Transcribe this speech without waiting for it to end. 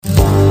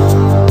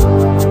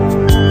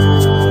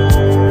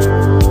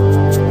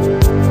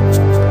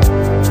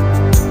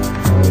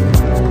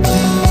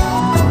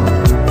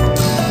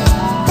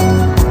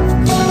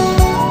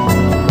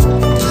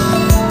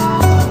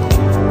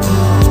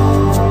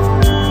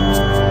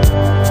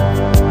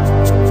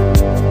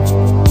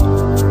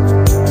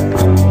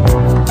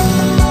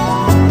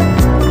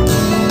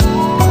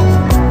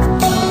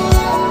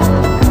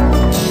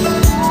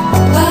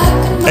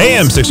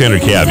AM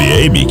 600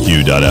 KIVA,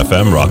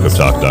 BQ.FM,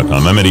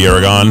 rockoftalk.com. I'm Eddy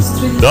Aragon,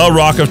 the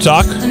Rock of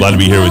Talk. Glad to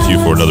be here with you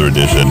for another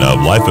edition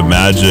of Life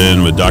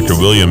Imagine with Dr.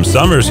 William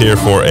Summers here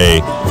for a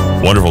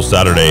wonderful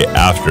Saturday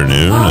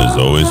afternoon. As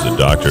always, the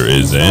doctor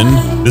is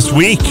in this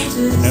week.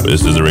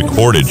 This is a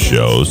recorded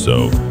show,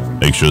 so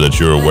make sure that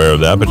you're aware of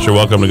that. But you're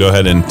welcome to go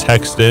ahead and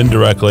text in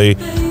directly.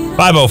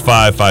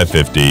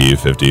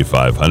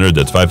 505-550-5500.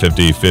 That's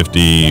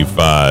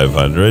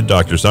 550-5500.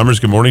 Dr. Summers,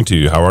 good morning to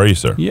you. How are you,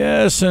 sir?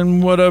 Yes,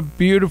 and what a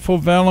beautiful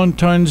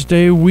Valentine's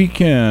Day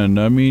weekend.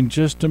 I mean,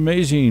 just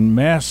amazing.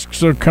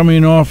 Masks are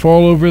coming off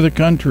all over the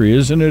country.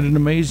 Isn't it an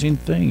amazing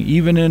thing?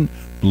 Even in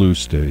blue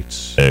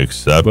states.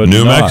 Except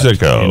New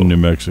Mexico. In New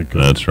Mexico.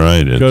 That's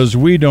right. Because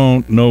we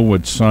don't know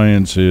what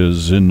science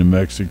is in New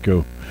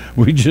Mexico.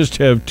 We just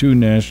have 2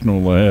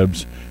 national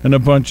labs and a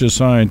bunch of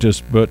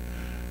scientists, but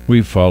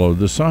we follow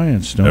the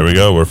science, don't we? There we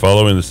go. We're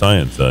following the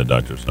science,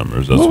 Dr.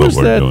 Summers. That's what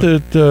we're doing. What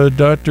was that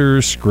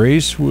Dr.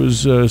 Scrace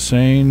was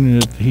saying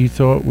that he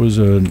thought was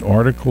an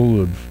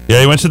article of... Yeah,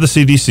 he went to the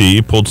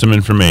CDC, pulled some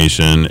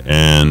information,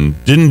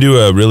 and didn't do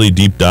a really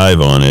deep dive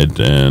on it.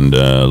 And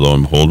lo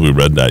and behold, we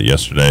read that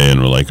yesterday,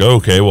 and we're like, oh,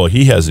 okay, well,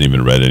 he hasn't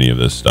even read any of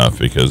this stuff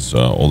because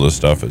all this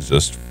stuff is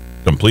just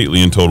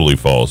completely and totally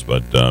false.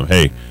 But,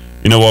 hey...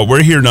 You know what?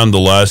 We're here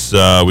nonetheless.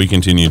 We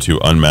continue to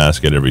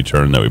unmask at every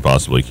turn that we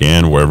possibly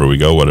can, wherever we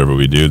go, whatever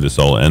we do. This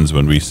all ends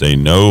when we say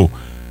no.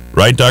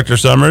 Right, Dr.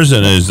 Summers?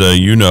 And as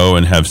you know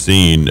and have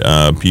seen,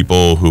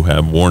 people who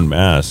have worn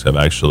masks have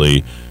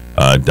actually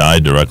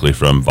died directly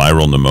from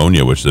viral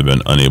pneumonia, which they've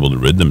been unable to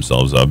rid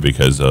themselves of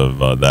because of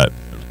that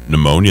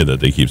pneumonia that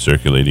they keep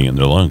circulating in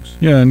their lungs.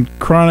 Yeah, and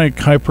chronic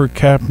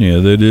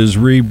hypercapnia, that is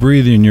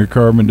rebreathing your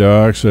carbon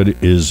dioxide,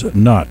 is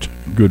not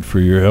good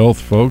for your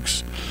health,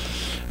 folks.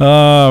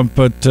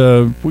 But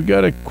we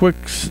got a quick,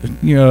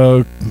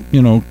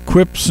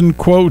 quips and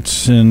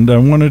quotes, and I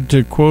wanted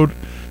to quote,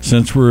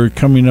 since we're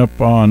coming up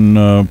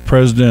on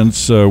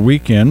President's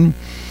Weekend,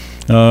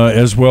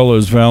 as well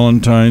as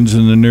Valentine's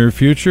in the near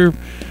future,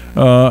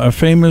 a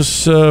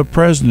famous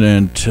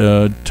president,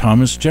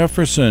 Thomas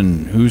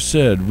Jefferson, who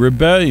said,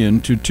 "Rebellion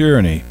to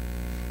tyranny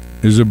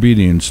is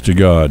obedience to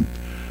God."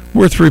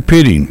 Worth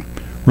repeating,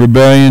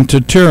 rebellion to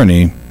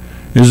tyranny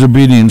is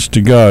obedience to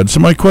God. So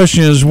my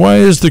question is, why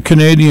is the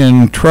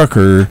Canadian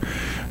trucker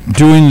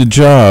doing the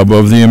job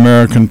of the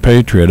American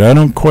patriot? I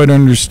don't quite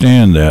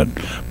understand that,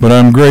 but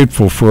I'm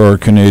grateful for our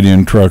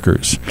Canadian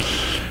truckers.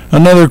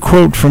 Another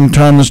quote from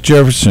Thomas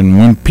Jefferson: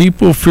 "When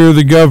people fear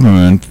the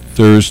government,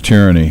 there is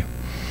tyranny.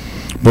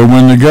 But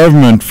when the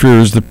government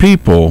fears the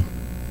people,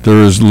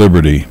 there is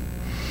liberty."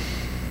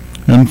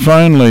 And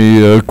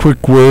finally, a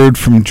quick word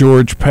from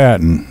George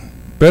Patton: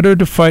 "Better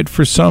to fight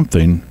for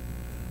something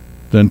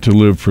than to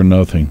live for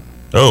nothing."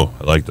 Oh,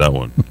 I like that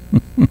one.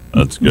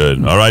 That's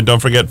good. All right, don't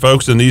forget,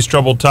 folks, in these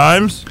troubled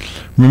times,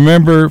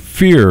 remember,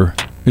 fear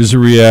is a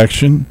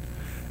reaction,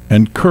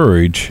 and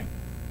courage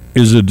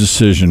is a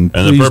decision.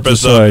 And the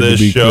purpose of this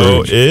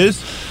show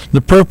is? The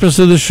purpose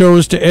of the show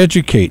is to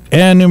educate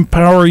and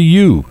empower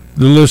you,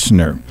 the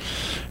listener.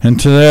 And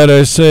to that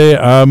I say,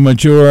 a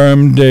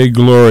majorem Dei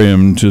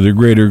gloriam, to the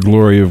greater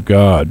glory of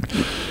God.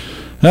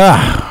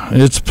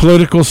 It's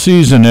political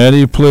season,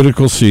 Eddie,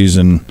 political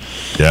season.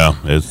 Yeah,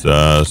 it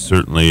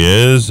certainly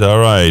is. All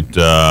right,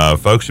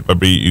 folks,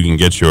 you can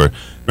get your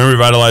Memory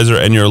Vitalizer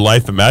and your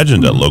Life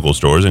Imagined at local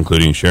stores,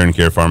 including Sharon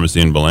Care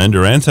Pharmacy in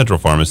Belander and Central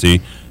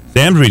Pharmacy,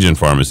 Sam's Region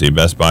Pharmacy,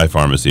 Best Buy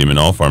Pharmacy,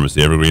 Manal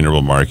Pharmacy, Evergreen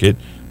Herbal Market,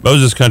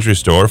 Moses Country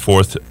Store,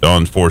 4th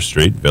on 4th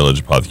Street, Village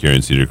Apothecary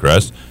in Cedar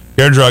Crest,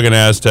 Care Drug and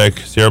Aztec,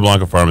 Sierra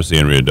Blanca Pharmacy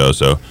in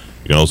Ruidoso.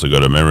 You can also go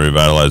to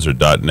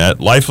memoryvitalizer.net,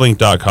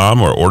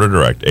 lifelink.com, or order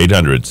direct,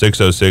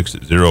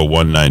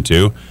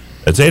 800-606-0192.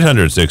 That's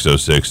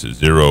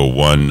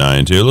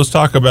 800-606-0192. Let's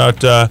talk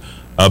about a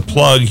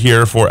plug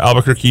here for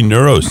Albuquerque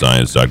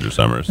Neuroscience, Dr.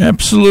 Summers.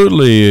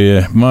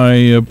 Absolutely.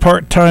 My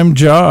part-time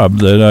job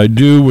that I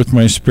do with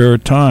my spare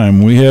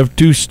time. We have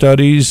 2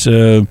 studies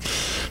that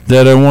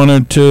I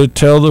wanted to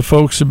tell the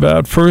folks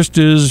about. First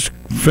is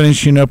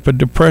finishing up a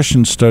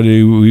depression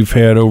study we've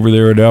had over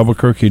there at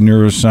Albuquerque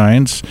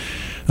Neuroscience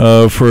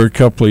for a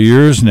couple of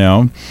years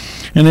now,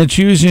 and it's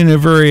using a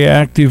very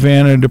active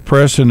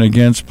antidepressant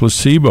against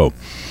placebo.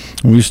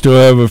 We still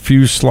have a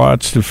few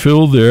slots to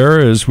fill there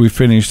as we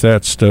finish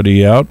that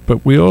study out,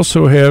 but we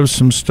also have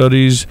some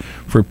studies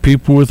for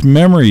people with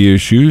memory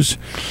issues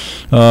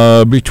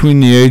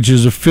between the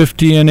ages of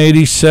 50 and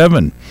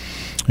 87.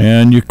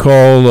 And you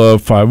call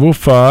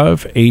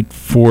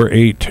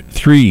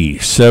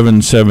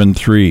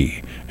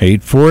 505-848-3773,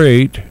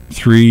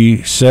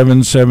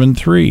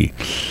 848-3773.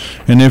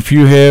 And if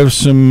you have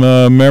some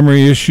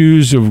memory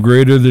issues of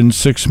greater than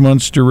 6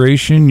 months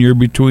duration, you're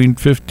between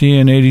 50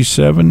 and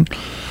 87,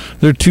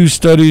 there are 2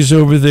 studies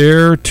over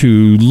there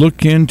to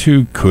look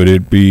into, could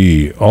it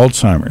be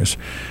Alzheimer's?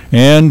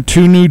 And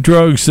 2 new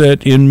drugs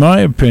that, in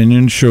my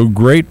opinion, show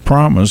great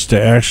promise to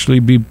actually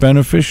be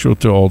beneficial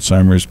to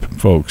Alzheimer's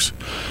folks.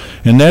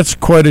 And that's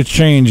quite a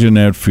change in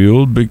that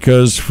field,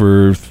 because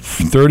for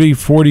 30,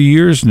 40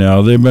 years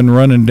now, they've been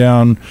running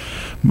down,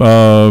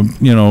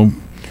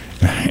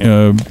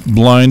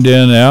 blind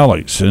end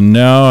alleys. And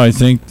now I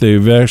think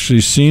they've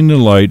actually seen the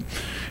light,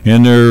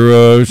 and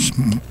they're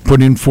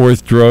putting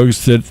forth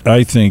drugs that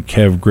I think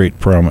have great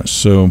promise.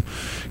 So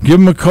give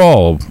them a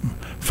call,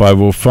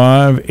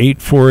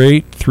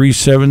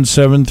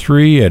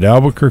 505-848-3773 at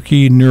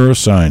Albuquerque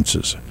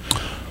Neurosciences.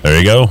 There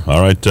you go.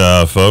 All right,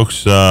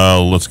 folks,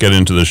 let's get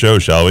into the show,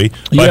 shall we?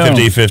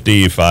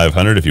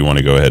 550-500 if you want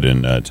to go ahead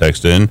and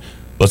text in.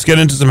 Let's get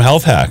into some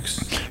health hacks.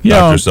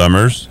 Dr.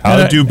 Summers,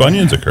 how do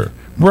bunions occur?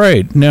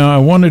 Right. Now, I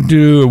want to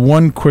do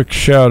one quick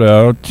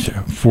shout-out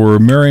for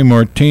Mary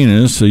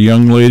Martinez, a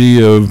young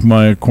lady of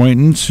my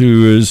acquaintance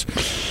who is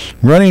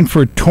running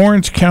for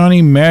Torrance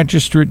County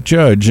Magistrate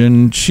Judge,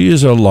 and she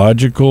is a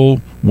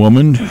logical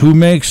woman who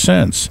makes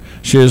sense.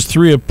 She has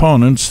 3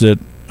 opponents that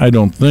I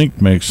don't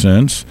think make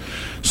sense.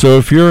 So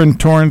if you're in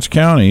Torrance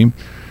County,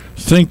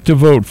 think to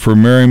vote for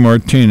Mary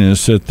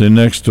Martinez at the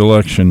next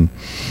election.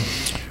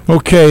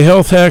 Okay,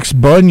 health hacks,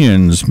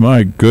 bunions.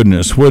 My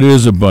goodness, what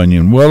is a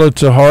bunion? Well,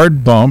 it's a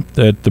hard bump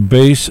at the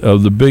base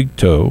of the big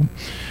toe.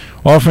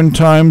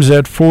 Oftentimes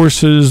that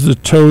forces the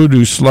toe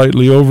to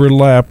slightly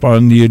overlap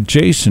on the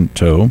adjacent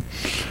toe.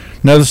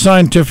 Now, the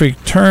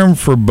scientific term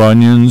for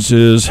bunions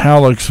is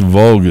hallux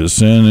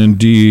vulgus, and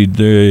indeed,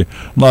 a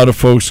lot of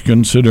folks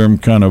consider them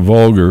kind of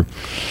vulgar.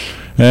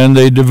 And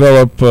they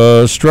develop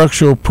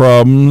structural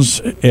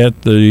problems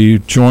at the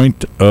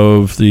joint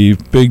of the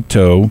big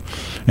toe,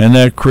 and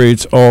that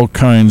creates all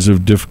kinds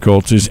of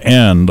difficulties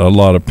and a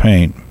lot of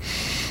pain.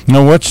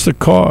 Now, what's the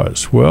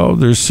cause? Well,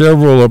 there's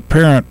several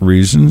apparent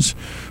reasons.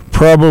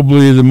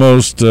 Probably the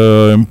most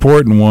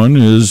important one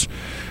is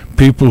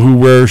people who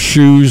wear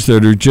shoes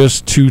that are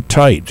just too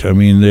tight. I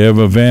mean, they have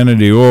a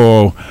vanity,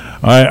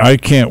 I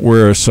can't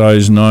wear a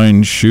size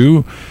 9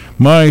 shoe.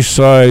 My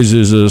size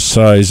is a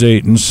size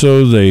 8, and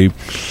so they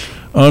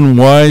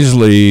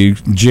unwisely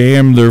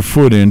jam their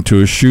foot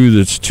into a shoe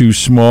that's too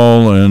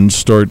small and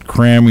start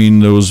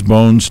cramming those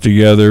bones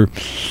together,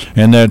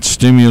 and that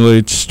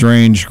stimulates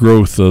strange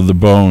growth of the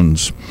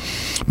bones.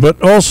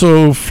 But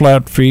also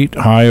flat feet,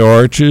 high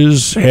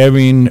arches,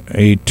 having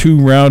a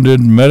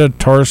too-rounded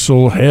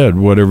metatarsal head,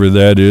 whatever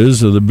that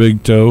is, of the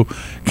big toe,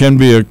 can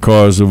be a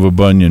cause of a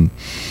bunion.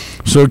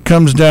 So it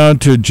comes down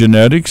to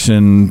genetics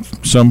and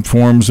some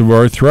forms of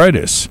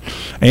arthritis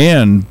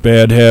and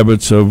bad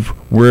habits of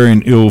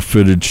wearing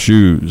ill-fitted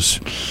shoes.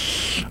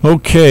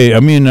 Okay, I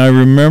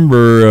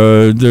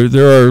remember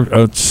there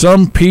are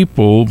some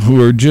people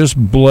who are just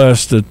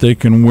blessed that they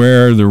can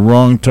wear the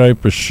wrong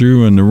type of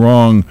shoe and the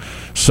wrong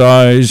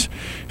size,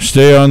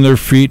 stay on their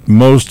feet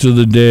most of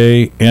the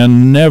day,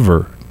 and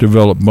never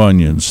develop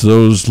bunions.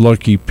 Those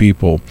lucky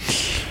people.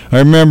 I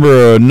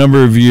remember a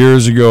number of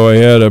years ago I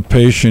had a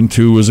patient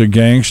who was a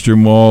gangster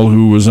mole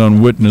who was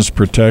on witness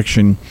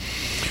protection.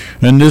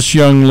 And this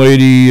young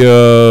lady,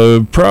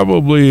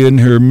 probably in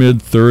her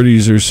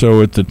mid-30s or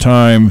so at the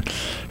time,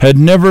 had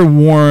never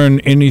worn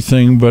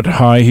anything but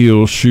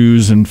high-heel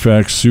shoes, in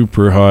fact,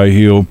 super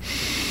high-heel.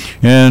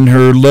 And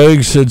her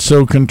legs had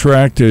so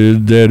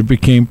contracted that it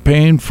became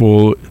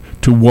painful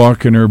to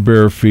walk in her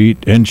bare feet,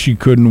 and she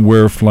couldn't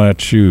wear flat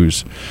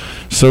shoes.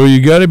 So you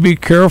got to be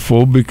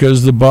careful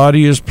because the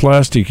body is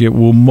plastic. It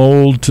will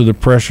mold to the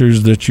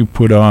pressures that you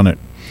put on it.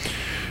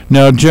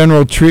 Now,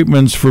 general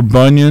treatments for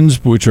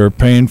bunions, which are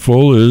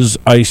painful, is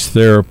ice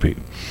therapy.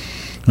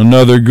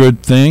 Another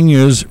good thing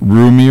is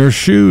roomier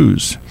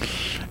shoes.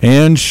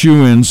 And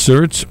shoe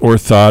inserts,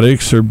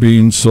 orthotics, are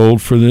being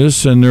sold for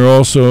this, and they're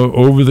also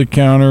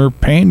over-the-counter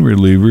pain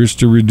relievers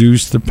to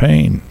reduce the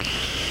pain.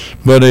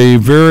 But a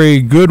very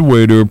good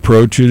way to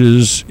approach it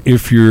is,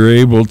 if you're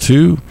able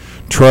to,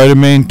 try to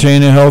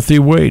maintain a healthy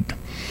weight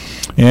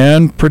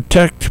and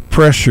protect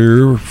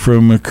pressure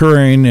from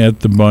occurring at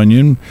the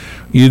bunion,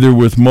 either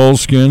with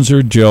moleskins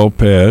or gel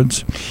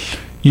pads.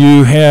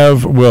 You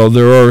have,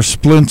 there are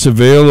splints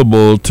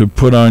available to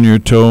put on your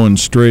toe and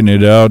straighten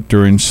it out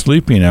during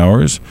sleeping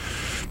hours.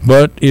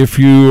 But if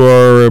you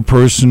are a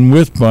person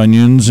with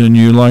bunions and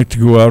you like to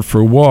go out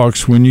for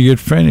walks, when you get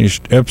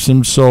finished,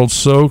 Epsom salt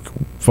soak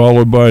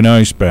followed by an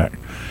ice pack.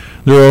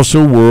 There are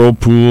also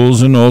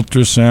whirlpools and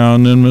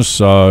ultrasound and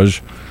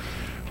massage.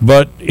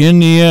 But in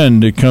the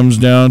end, it comes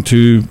down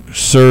to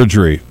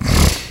surgery.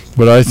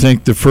 But I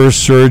think the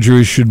first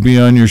surgery should be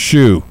on your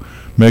shoe.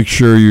 Make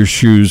sure your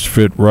shoes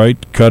fit right.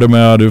 Cut them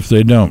out if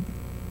they don't.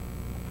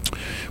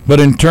 But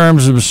in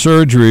terms of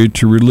surgery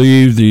to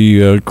relieve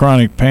the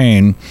chronic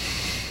pain,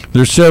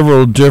 there are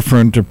several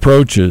different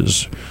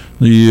approaches.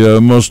 The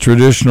most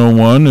traditional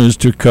one is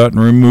to cut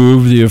and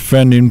remove the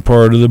offending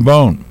part of the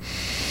bone.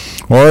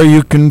 Or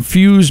you can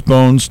fuse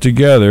bones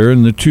together,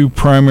 and the two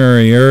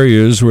primary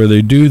areas where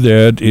they do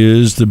that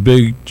is the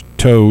big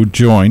toe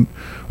joint,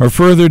 or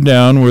further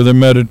down where the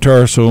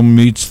metatarsal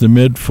meets the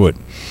midfoot.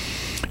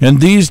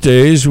 And these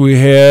days we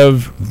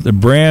have the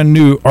brand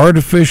new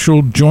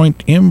artificial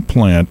joint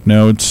implant.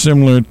 Now it's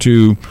similar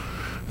to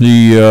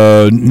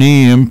the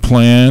knee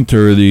implant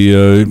or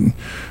the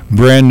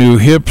brand new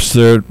hips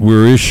that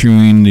we're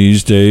issuing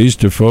these days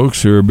to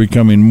folks who are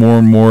becoming more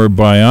and more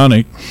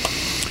bionic.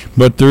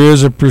 But there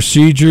is a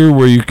procedure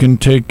where you can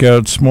take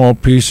out small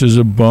pieces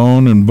of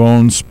bone and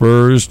bone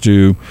spurs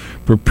to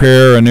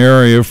prepare an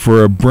area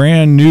for a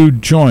brand new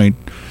joint,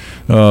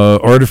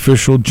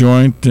 artificial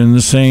joint, in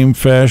the same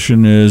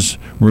fashion as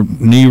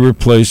knee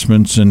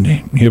replacements and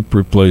hip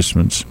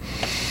replacements.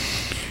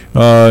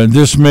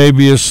 This may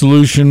be a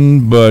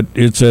solution, but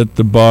it's at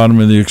the bottom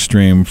of the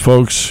extreme.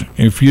 Folks,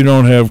 if you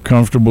don't have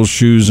comfortable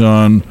shoes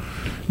on,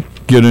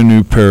 get a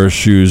new pair of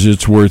shoes.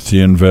 It's worth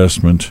the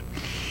investment.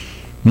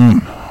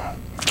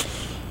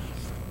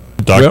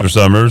 Dr.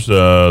 Summers,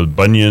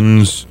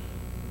 bunions,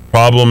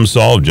 problem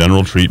solved,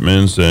 general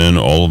treatments, and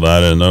all of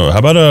that. And how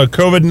about a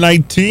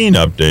COVID-19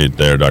 update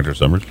there, Dr.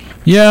 Summers?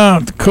 Yeah,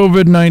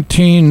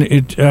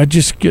 COVID-19, I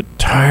just get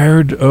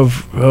tired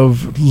of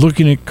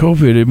looking at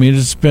COVID. I mean,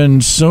 it's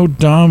been so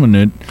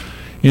dominant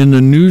in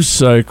the news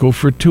cycle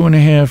for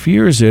 2.5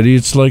 years, Eddie.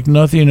 It's like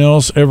nothing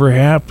else ever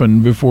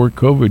happened before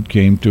COVID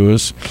came to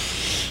us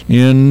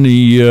in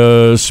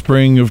the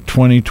spring of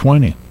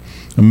 2020.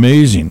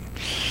 Amazing.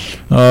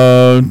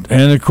 And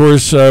of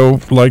course, I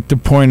like to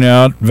point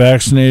out,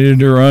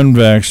 vaccinated or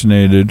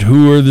unvaccinated,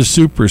 who are the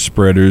super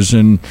spreaders?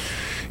 And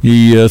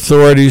the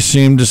authorities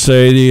seem to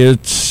say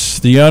it's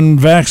the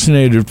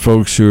unvaccinated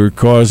folks who are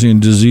causing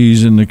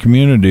disease in the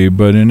community,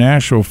 but in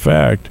actual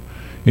fact,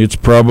 it's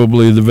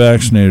probably the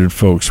vaccinated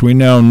folks. We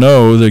now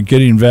know that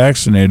getting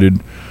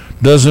vaccinated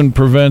doesn't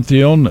prevent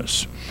the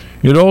illness.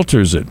 It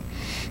alters it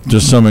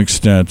to some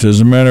extent. As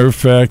a matter of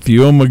fact, the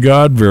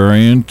Omicron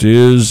variant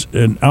is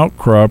an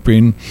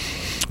outcropping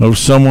of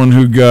someone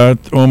who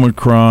got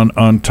Omicron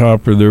on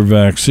top of their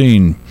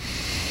vaccine.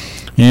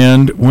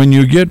 And when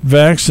you get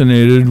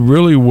vaccinated,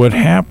 really what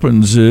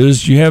happens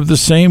is you have the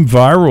same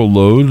viral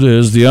load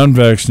as the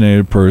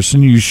unvaccinated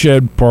person. You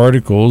shed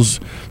particles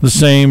the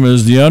same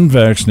as the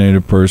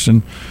unvaccinated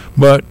person,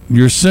 but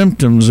your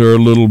symptoms are a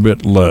little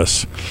bit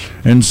less.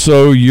 And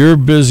so you're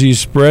busy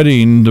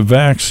spreading the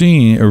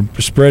vaccine or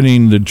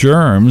spreading the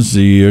germs,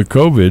 the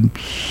COVID,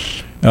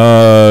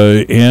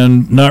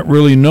 and not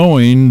really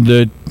knowing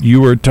that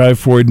you are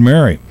Typhoid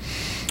Mary.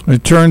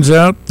 It turns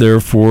out,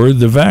 therefore,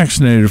 the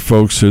vaccinated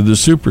folks are the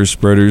super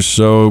spreaders,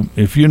 so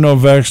if you know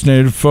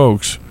vaccinated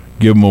folks,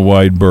 give them a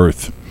wide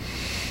berth.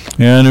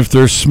 And if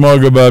they're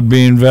smug about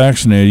being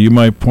vaccinated, you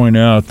might point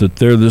out that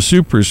they're the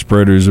super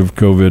spreaders of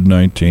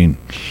COVID-19.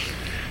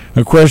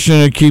 A question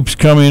that keeps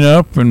coming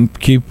up and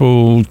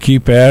people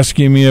keep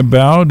asking me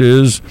about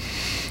is,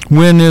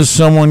 when is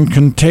someone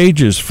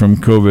contagious from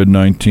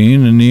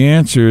COVID-19? And the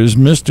answer is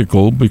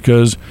mystical,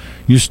 because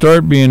you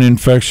start being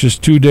infectious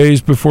 2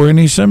 days before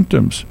any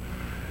symptoms.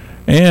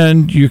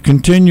 And you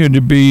continue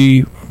to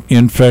be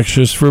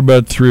infectious for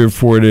about 3 or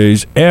 4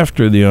 days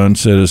after the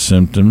onset of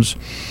symptoms.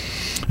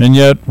 And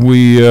yet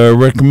we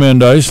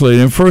recommend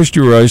isolating. First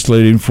you were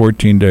isolating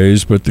 14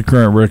 days, but the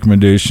current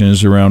recommendation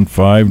is around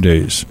 5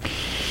 days.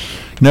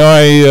 Now,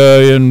 I,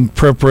 in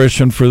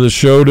preparation for the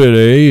show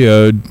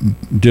today,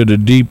 did a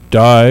deep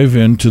dive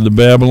into the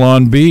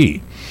Babylon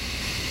Bee.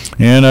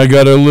 And I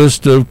got a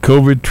list of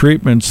COVID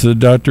treatments that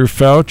Dr.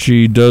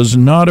 Fauci does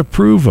not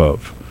approve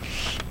of.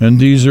 And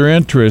these are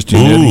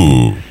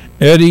interesting,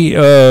 Eddie.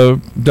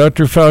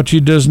 Dr.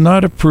 Fauci does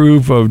not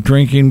approve of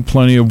drinking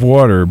plenty of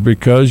water,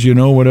 because you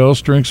know what else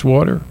drinks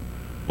water?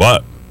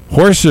 What?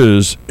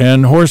 Horses,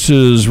 and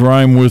horses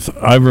rhyme with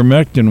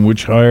ivermectin,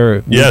 which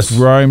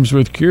rhymes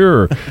with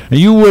cure. And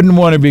you wouldn't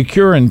want to be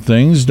curing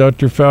things.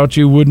 Dr.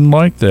 Fauci wouldn't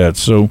like that.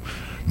 So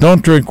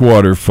don't drink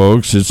water,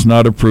 folks. It's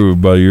not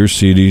approved by your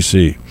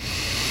CDC.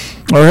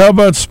 Or how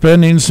about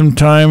spending some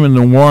time in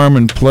the warm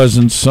and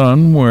pleasant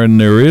sun, when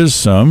there is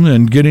some,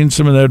 and getting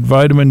some of that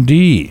vitamin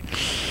D?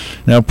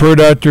 Now, per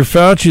Dr.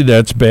 Fauci,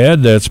 that's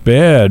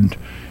bad.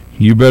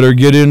 You better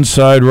get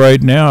inside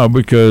right now,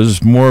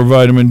 because more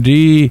vitamin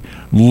D,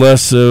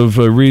 less of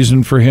a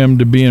reason for him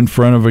to be in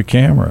front of a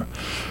camera.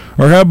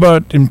 Or how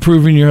about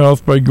improving your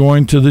health by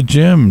going to the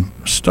gym?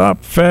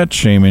 Stop fat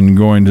shaming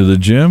going to the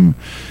gym.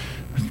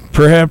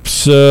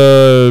 Perhaps,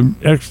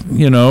 if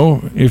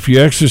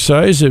you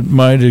exercise, it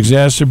might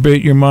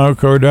exacerbate your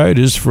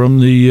myocarditis from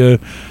the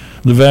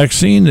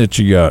vaccine that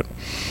you got.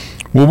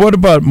 Well, what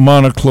about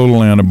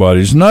monoclonal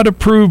antibodies? Not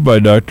approved by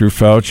Dr.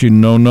 Fauci.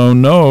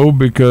 No,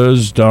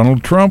 because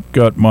Donald Trump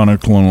got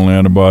monoclonal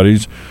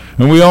antibodies.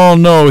 And we all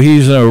know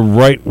he's a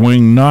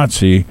right-wing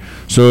Nazi.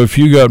 So if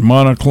you got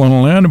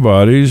monoclonal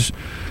antibodies,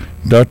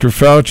 Dr.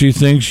 Fauci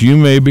thinks you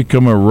may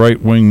become a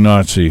right-wing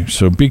Nazi.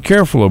 So be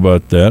careful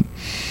about that.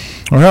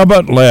 Or how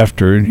about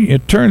laughter?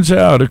 It turns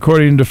out,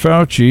 according to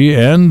Fauci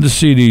and the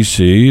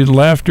CDC,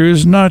 laughter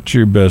is not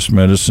your best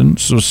medicine.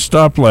 So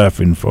stop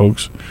laughing,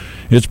 folks.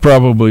 It's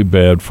probably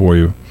bad for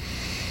you.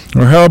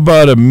 Or how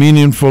about a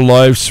meaningful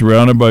life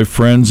surrounded by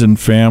friends and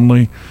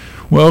family?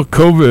 Well,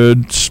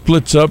 COVID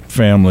splits up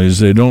families.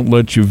 They don't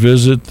let you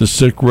visit the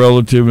sick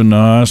relative in the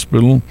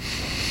hospital.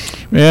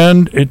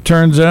 And it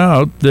turns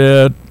out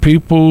that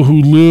people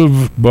who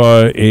live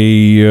by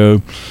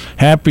a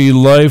happy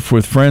life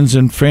with friends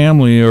and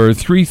family are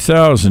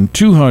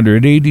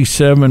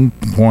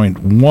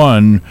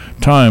 3,287.1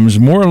 times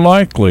more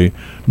likely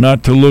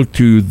not to look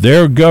to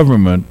their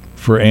government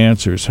for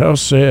answers. How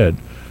sad.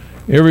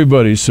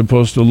 Everybody's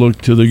supposed to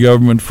look to the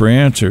government for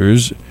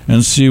answers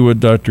and see what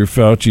Dr.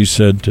 Fauci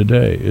said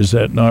today. Is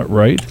that not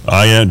right?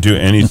 I don't do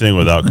anything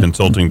without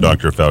consulting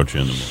Dr.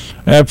 Fauci in the morning.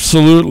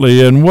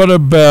 Absolutely. And what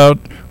about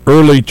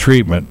early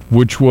treatment,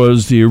 which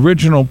was the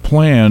original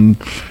plan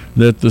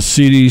that the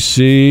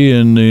CDC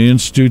and the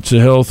Institutes of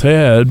Health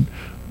had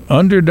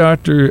under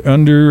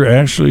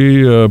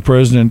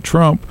President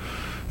Trump,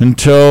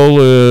 until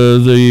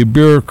the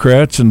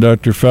bureaucrats and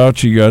Dr.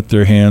 Fauci got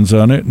their hands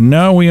on it.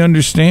 Now we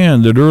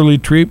understand that early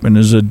treatment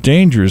is a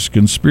dangerous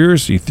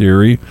conspiracy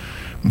theory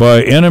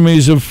by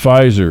enemies of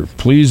Pfizer.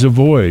 Please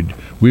avoid.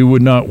 We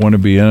would not want to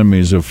be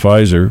enemies of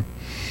Pfizer.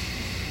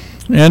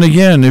 And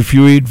again, if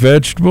you eat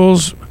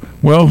vegetables,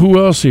 well,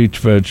 who else eats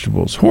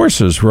vegetables?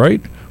 Horses,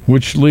 right?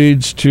 Which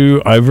leads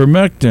to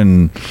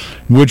ivermectin,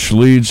 which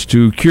leads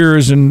to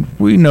cures, and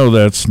we know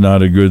that's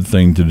not a good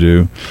thing to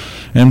do.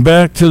 And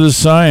back to the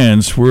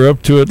science, we're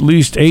up to at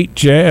least 8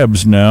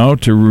 jabs now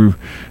to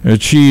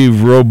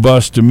achieve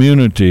robust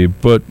immunity.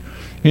 But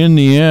in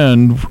the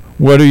end,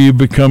 what are you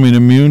becoming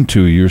immune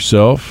to?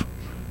 Yourself?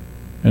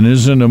 And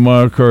isn't a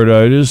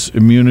myocarditis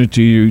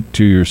immunity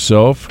to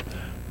yourself,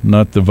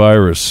 not the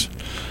virus?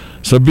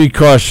 So be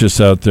cautious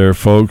out there,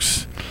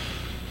 folks.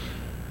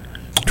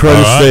 Try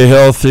to stay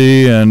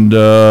healthy and,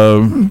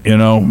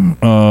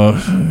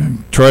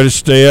 try to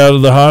stay out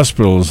of the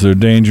hospitals. They're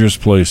dangerous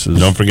places.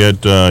 Don't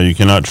forget, you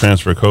cannot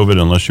transfer COVID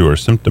unless you are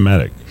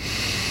symptomatic.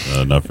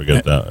 Not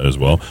forget that as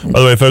well. By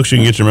the way, folks, you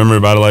can get your Memory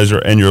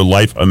Vitalizer and your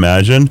Life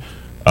Imagine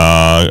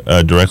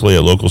directly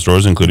at local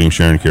stores, including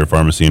Sharon Care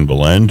Pharmacy in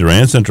Belen,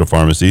 Durand Central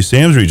Pharmacy,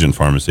 Sam's Region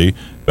Pharmacy,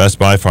 Best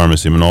Buy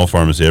Pharmacy, Manal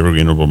Pharmacy,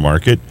 Evergreen Herbal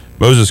Market,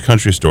 Moses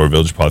Country Store,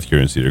 Village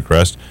Apothecary in Cedar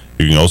Crest.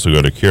 You can also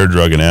go to Care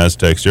Drug in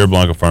Aztec, Sierra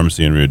Blanca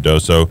Pharmacy in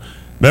Ruidoso,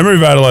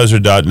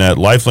 MemoryVitalizer.net,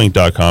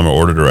 lifelink.com, or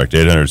order direct,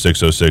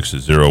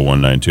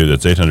 800-606-0192.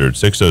 That's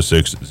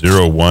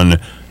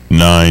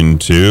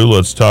 800-606-0192.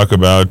 Let's talk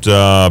about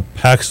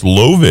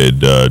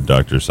Paxlovid,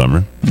 Dr.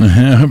 Summer.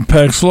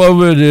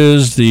 Paxlovid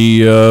is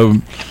the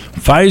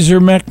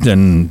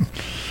Pfizer-Mectin.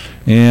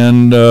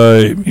 And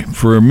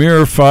for a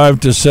mere $500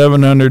 to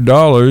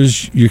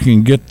 $700, you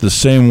can get the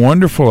same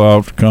wonderful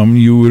outcome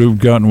you would have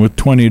gotten with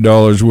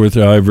 $20 worth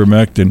of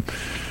ivermectin.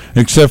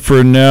 Except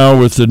for now,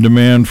 with the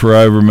demand for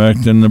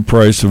ivermectin, the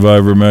price of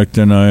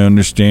ivermectin, I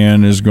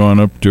understand, has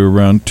gone up to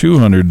around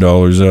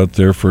 $200 out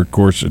there for a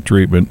course of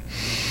treatment.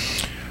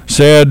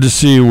 Sad to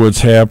see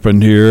what's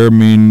happened here. I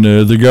mean,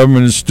 the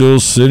government is still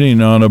sitting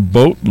on a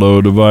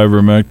boatload of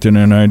ivermectin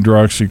and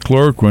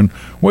hydroxychloroquine,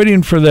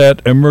 waiting for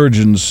that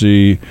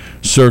emergency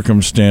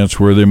circumstance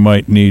where they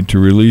might need to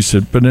release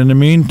it. But in the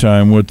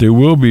meantime, what they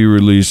will be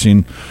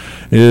releasing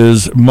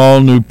is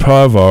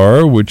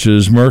Molnupiravir, which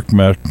is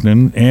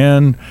Merck-Mectin,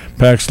 and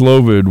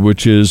Paxlovid,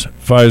 which is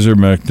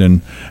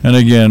Pfizer-Mectin. And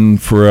again,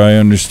 for, I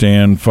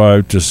understand,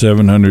 $500 to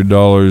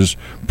 $700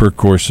 per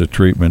course of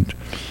treatment.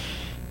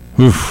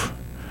 Oof.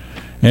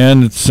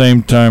 And at the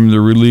same time, they're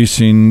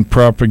releasing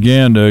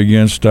propaganda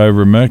against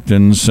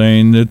ivermectin,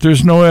 saying that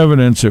there's no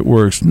evidence it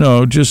works.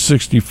 No, just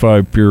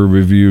 65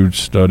 peer-reviewed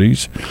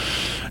studies.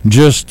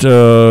 Just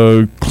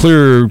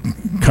clear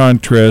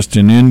contrast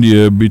in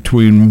India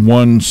between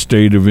one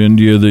state of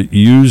India that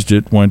used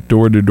it, went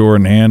door to door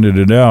and handed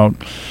it out,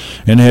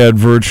 and had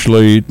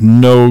virtually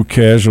no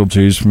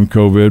casualties from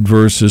COVID,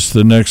 versus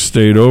the next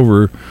state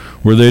over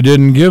where they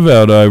didn't give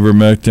out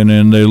ivermectin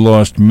and they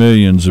lost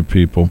millions of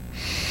people.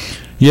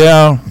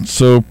 Yeah,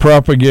 so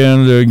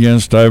propaganda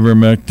against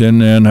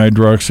ivermectin and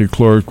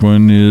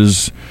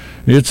hydroxychloroquine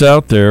it's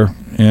out there,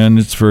 and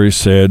it's very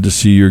sad to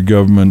see your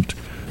government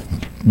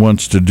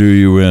wants to do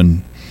you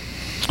in.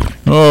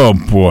 Oh,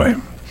 boy.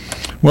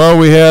 Well,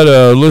 we had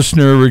a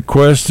listener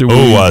request that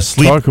we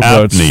talk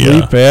about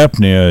sleep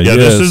apnea. Yeah, yes.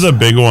 This is a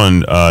big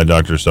one,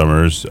 Dr.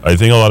 Summers. I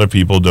think a lot of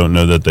people don't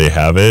know that they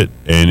have it,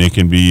 and it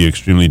can be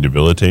extremely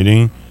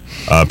debilitating.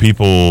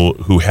 People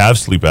who have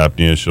sleep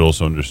apnea should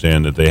also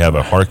understand that they have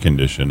a heart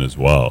condition as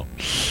well.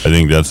 I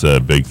think that's a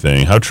big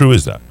thing. How true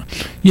is that?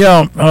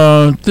 Yeah,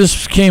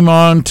 this came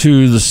on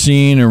to the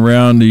scene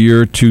around the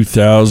year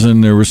 2000.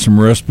 There were some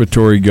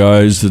respiratory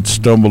guys that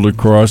stumbled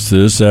across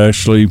this.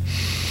 Actually,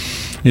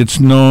 it's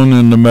known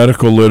in the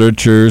medical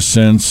literature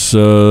since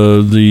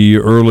the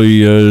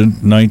early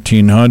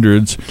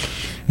 1900s.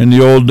 In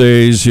the old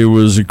days, it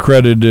was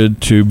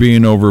accredited to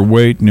being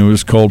overweight, and it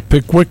was called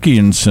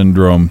Pickwickian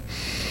syndrome.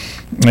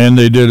 And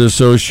they did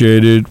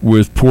associate it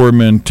with poor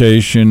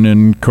mentation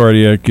and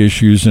cardiac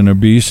issues and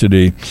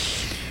obesity.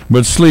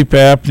 But sleep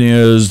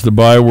apnea is the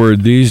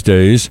byword these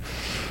days,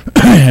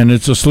 and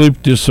it's a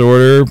sleep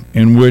disorder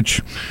in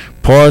which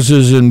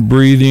pauses in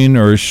breathing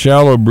or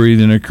shallow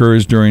breathing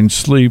occurs during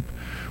sleep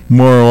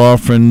more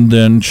often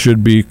than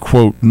should be,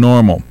 quote,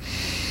 normal.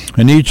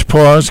 And each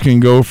pause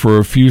can go for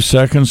a few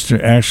seconds to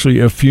actually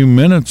a few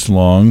minutes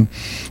long,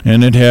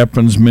 and it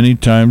happens many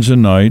times a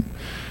night.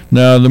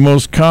 Now, the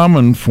most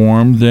common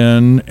form,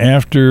 then,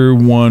 after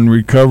one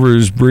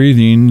recovers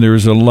breathing,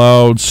 there's a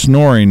loud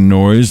snoring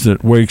noise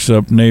that wakes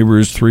up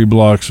neighbors 3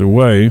 blocks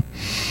away.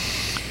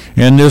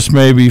 and this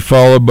may be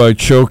followed by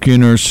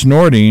choking or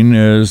snorting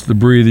as the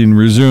breathing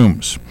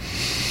resumes.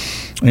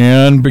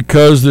 And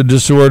because the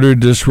disorder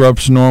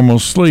disrupts normal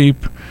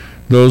sleep,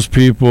 those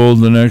people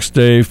the next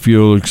day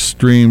feel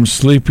extreme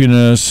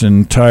sleepiness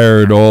and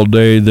tired all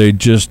day. They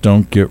just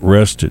don't get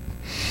rested.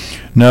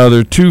 Now,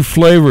 there are two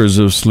flavors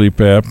of sleep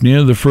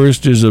apnea. The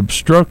first is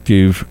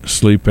obstructive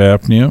sleep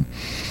apnea,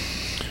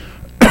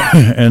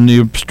 and the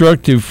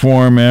obstructive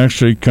form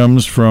actually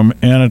comes from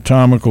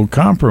anatomical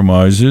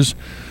compromises,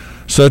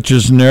 such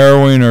as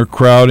narrowing or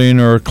crowding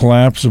or a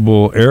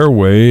collapsible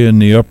airway in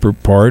the upper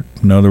part,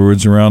 in other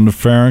words, around the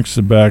pharynx,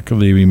 the back of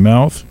the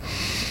mouth,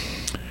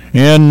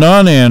 and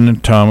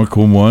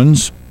non-anatomical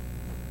ones,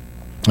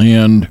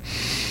 and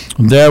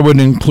that would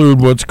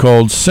include what's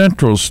called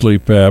central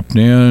sleep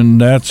apnea, and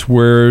that's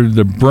where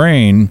the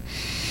brain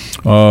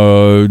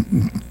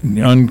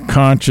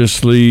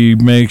unconsciously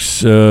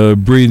makes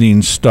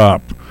breathing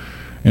stop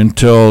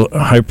until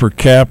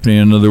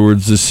hypercapnia, in other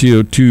words, the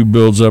CO2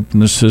 builds up in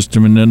the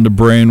system, and then the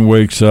brain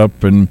wakes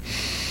up and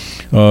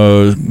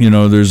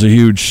there's a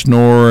huge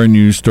snore, and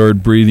you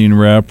start breathing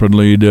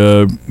rapidly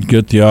to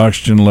get the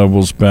oxygen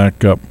levels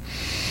back up.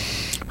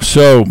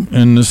 So,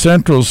 in the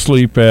central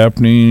sleep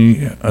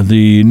apnea,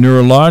 the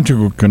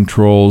neurological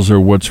controls are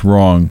what's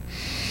wrong.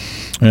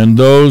 And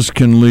those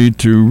can lead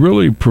to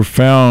really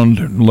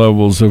profound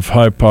levels of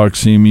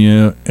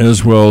hypoxemia,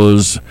 as well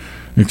as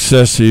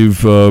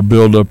excessive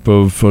buildup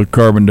of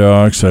carbon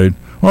dioxide.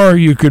 Or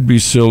you could be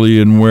silly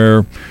and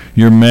wear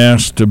your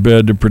mask to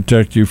bed to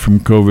protect you from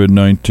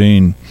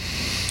COVID-19.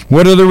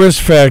 What are the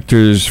risk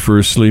factors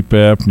for sleep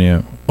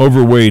apnea?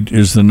 Overweight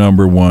is the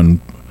number one.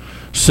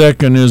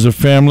 Second is a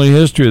family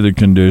history of the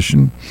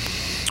condition.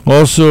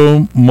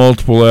 Also,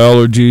 multiple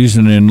allergies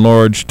and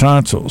enlarged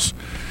tonsils.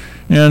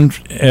 And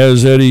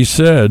as Eddy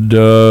said,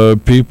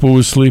 people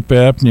with sleep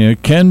apnea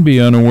can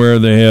be unaware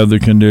they have the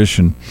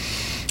condition.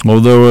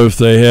 Although if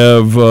they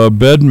have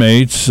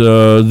bedmates,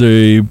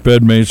 the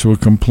bedmates will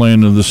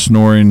complain of the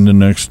snoring the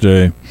next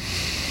day.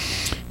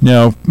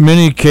 Now,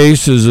 many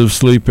cases of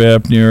sleep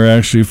apnea are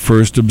actually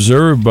first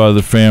observed by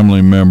the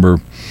family member,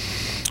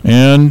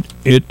 and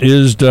it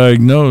is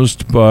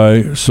diagnosed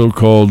by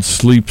so-called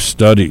sleep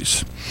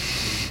studies.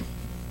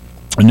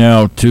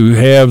 Now, to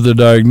have the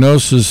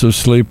diagnosis of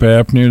sleep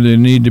apnea, there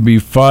need to be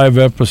 5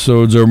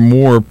 episodes or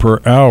more per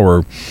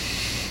hour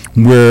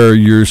where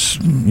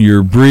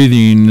your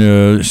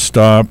breathing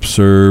stops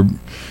or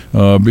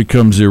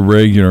becomes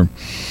irregular.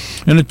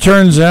 And it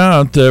turns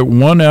out that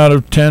 1 out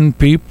of 10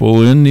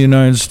 people in the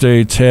United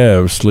States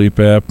have sleep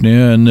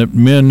apnea, and that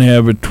men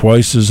have it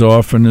twice as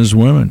often as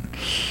women.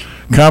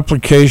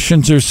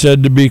 Complications are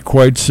said to be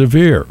quite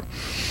severe,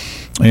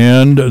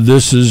 and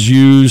this is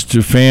used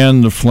to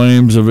fan the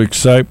flames of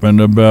excitement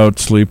about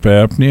sleep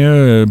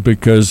apnea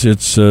because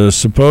it's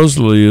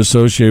supposedly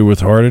associated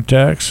with heart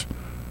attacks,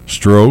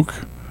 stroke,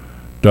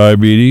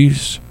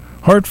 diabetes,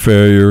 heart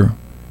failure,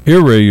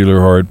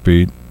 irregular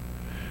heartbeat,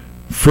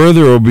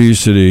 further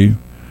obesity,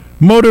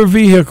 motor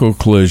vehicle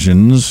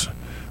collisions.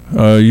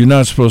 You're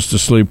not supposed to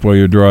sleep while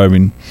you're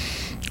driving.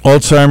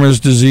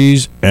 Alzheimer's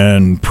disease,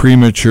 and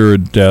premature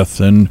death.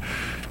 And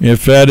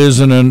if that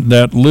isn't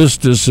that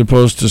list is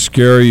supposed to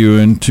scare you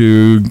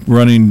into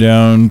running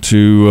down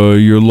to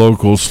your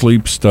local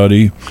sleep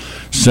study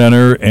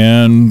center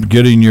and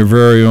getting your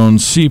very own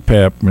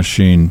CPAP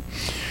machine.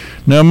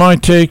 Now, my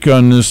take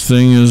on this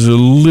thing is a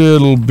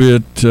little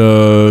bit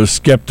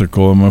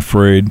skeptical, I'm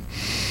afraid.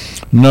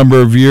 A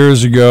number of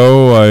years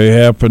ago, I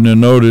happened to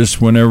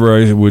notice whenever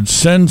I would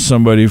send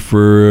somebody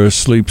for a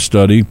sleep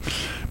study,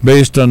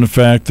 based on the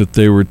fact that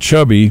they were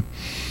chubby,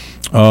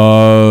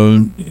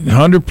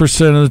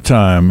 100% of the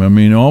time, I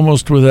mean,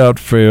 almost without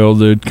fail,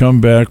 they'd come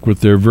back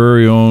with their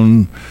very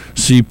own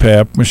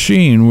CPAP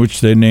machine,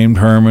 which they named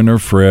Herman or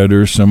Fred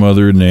or some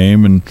other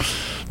name, and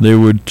they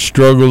would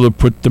struggle to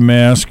put the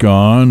mask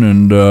on,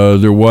 and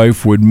their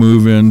wife would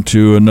move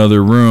into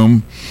another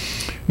room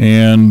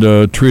and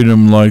treat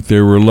them like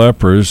they were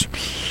lepers,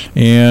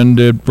 and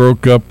it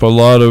broke up a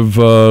lot of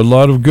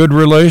good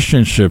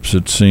relationships,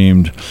 it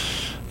seemed.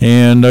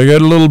 And I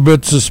got a little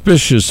bit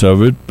suspicious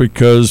of it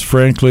because,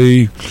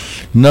 frankly,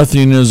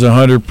 nothing is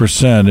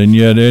 100%. And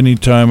yet, any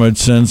time I'd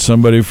send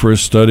somebody for a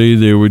study,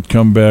 they would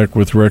come back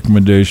with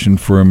recommendation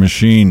for a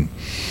machine.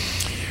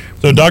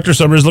 So, Dr.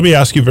 Summers, let me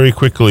ask you very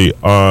quickly.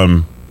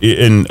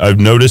 And I've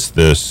noticed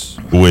this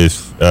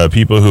with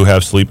people who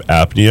have sleep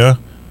apnea.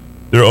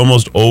 They're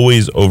almost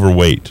always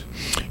overweight.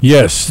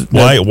 Yes.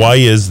 Why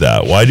is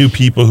that? Why do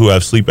people who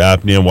have sleep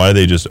apnea, why are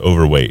they just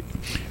overweight?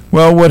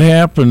 Well, what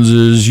happens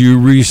is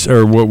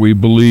what we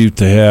believe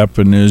to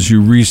happen is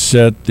you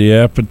reset the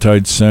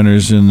appetite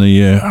centers in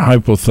the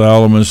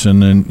hypothalamus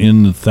and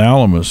in the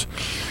thalamus,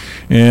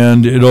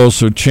 and it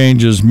also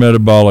changes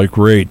metabolic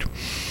rate.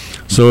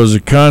 So as a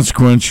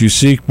consequence, you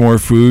seek more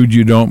food,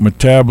 you don't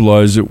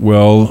metabolize it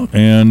well,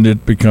 and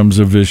it becomes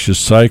a vicious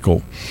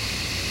cycle.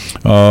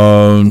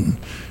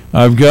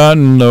 I've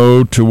gotten,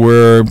 though, to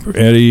where,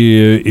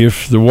 Eddy,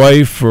 if the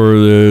wife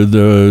or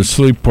the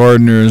sleep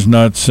partner is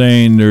not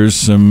saying, there's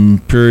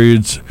some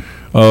periods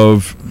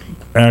of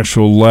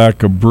actual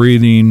lack of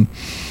breathing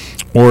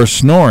or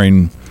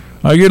snoring,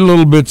 I get a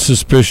little bit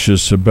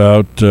suspicious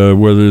about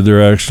whether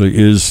there actually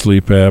is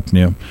sleep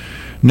apnea.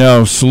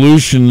 Now,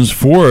 solutions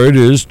for it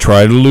is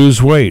try to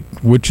lose weight,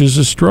 which is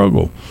a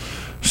struggle.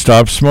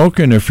 Stop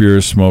smoking if you're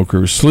a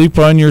smoker. Sleep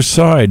on your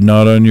side,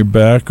 not on your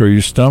back or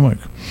your stomach.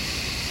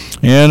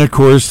 And, of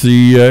course,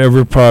 the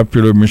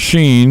ever-popular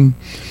machine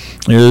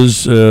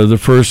is the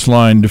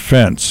first-line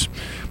defense.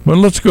 But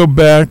let's go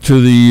back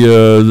to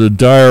the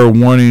dire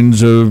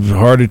warnings of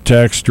heart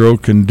attack,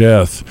 stroke, and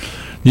death.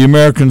 The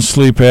American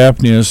Sleep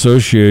Apnea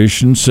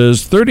Association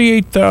says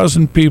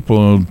 38,000 people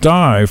will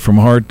die from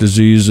heart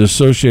disease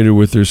associated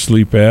with their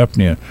sleep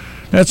apnea.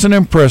 That's an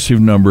impressive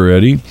number,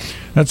 Eddie.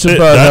 That's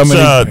about how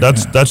many.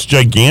 That's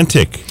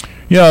gigantic.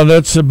 Yeah,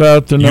 that's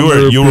about the number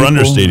of people. You were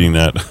understating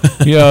that.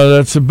 Yeah,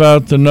 that's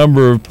about the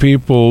number of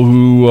people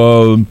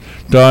who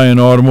die in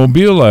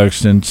automobile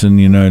accidents in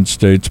the United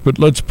States. But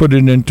let's put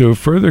it into a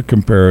further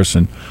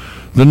comparison.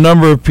 The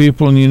number of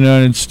people in the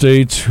United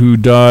States who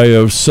die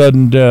of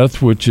sudden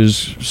death, which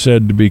is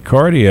said to be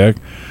cardiac,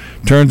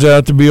 turns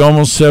out to be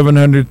almost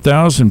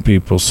 700,000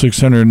 people,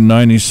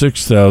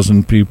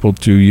 696,000 people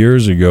 2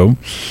 years ago.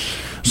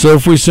 So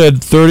if we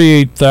said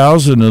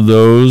 38,000 of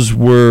those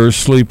were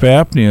sleep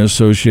apnea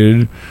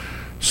associated,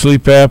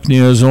 sleep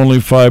apnea is only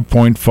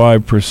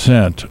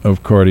 5.5%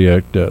 of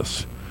cardiac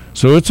deaths.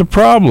 So it's a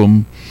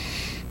problem,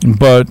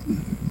 but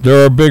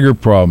there are bigger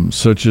problems,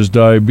 such as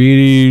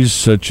diabetes,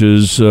 such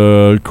as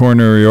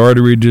coronary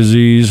artery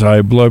disease,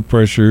 high blood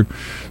pressure.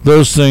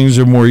 Those things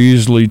are more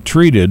easily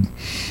treated,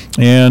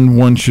 and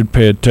one should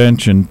pay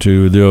attention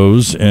to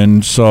those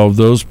and solve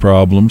those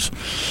problems.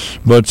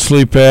 But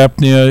sleep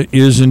apnea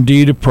is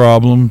indeed a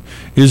problem.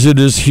 Is it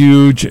as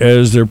huge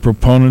as their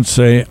proponents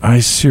say?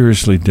 I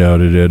seriously doubt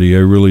it, Eddie.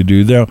 I really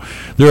do. Now,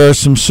 there are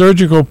some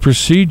surgical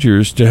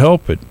procedures to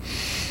help it.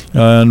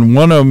 And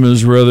one of them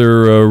is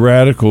rather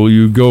radical.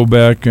 You go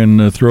back in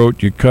the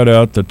throat, you cut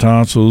out the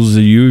tonsils,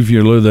 the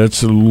uvula,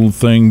 that's a little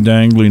thing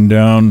dangling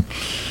down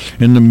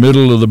in the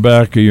middle of the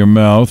back of your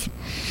mouth.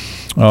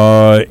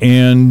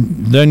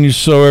 And then you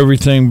sew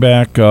everything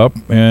back up,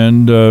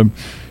 and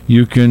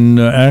you can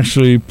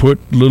actually put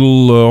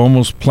little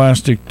almost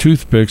plastic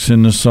toothpicks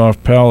in the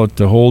soft palate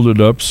to hold it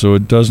up so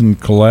it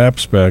doesn't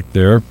collapse back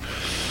there.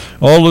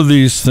 All of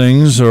these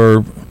things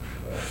are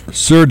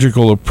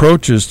surgical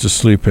approaches to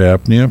sleep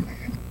apnea,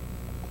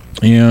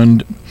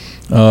 and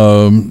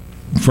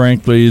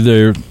frankly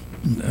they're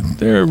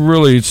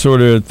really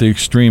sort of at the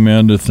extreme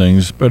end of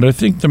things. But I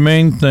think the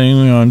main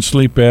thing on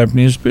sleep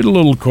apnea is be a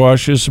little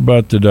cautious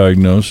about the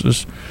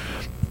diagnosis.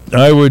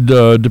 I would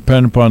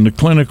depend upon the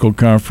clinical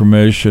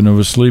confirmation of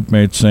a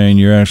sleepmate saying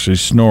you're actually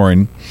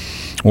snoring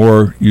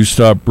or you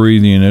stop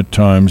breathing at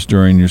times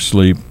during your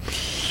sleep.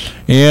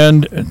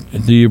 And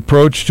the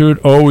approach to it,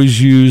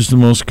 always use the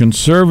most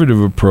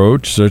conservative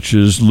approach, such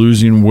as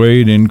losing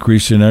weight,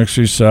 increasing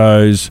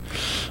exercise,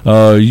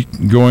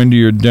 going to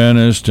your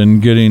dentist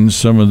and getting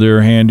some of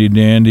their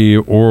handy-dandy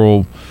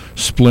oral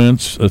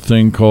splints, a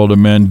thing called a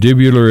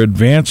mandibular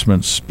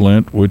advancement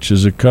splint, which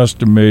is a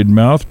custom-made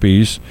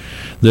mouthpiece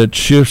that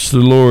shifts the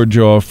lower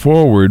jaw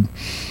forward,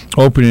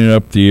 opening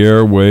up the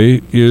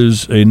airway,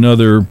 is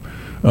another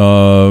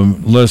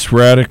less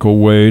radical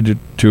way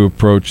to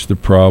approach the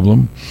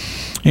problem.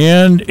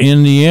 And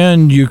in the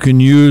end, you can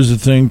use a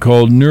thing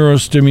called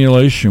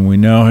neurostimulation. We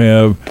now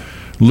have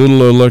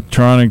little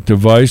electronic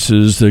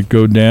devices that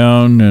go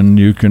down, and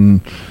you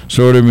can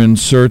sort of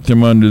insert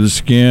them under the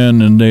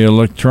skin, and they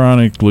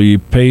electronically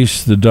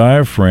pace the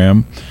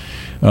diaphragm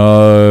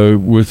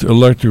with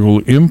electrical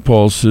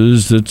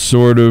impulses that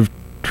sort of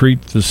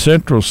treat the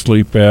central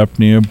sleep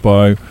apnea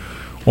by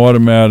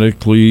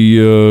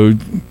automatically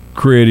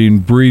creating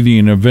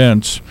breathing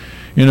events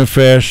in a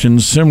fashion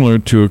similar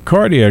to a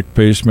cardiac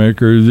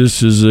pacemaker.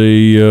 This is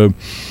a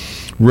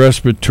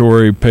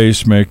respiratory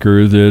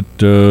pacemaker that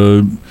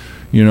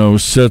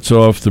sets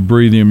off the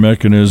breathing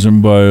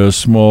mechanism by a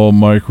small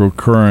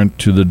microcurrent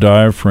to the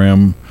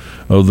diaphragm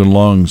of the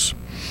lungs.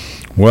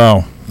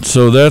 Wow.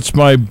 So that's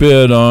my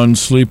bit on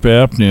sleep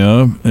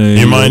apnea.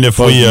 You mind if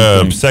we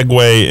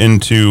segue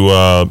into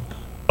a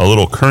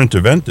little current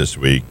event this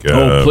week?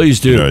 Please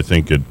do. I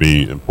think it'd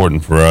be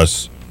important for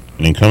us,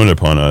 and incumbent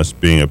upon us,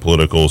 being a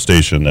political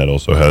station that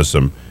also has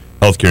some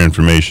healthcare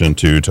information,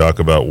 to talk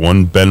about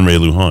one Ben Ray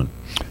Lujan.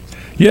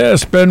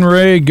 Yes, Ben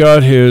Ray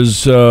got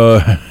his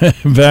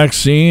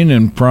vaccine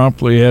and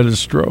promptly had a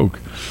stroke.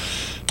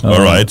 All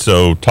right,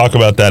 so talk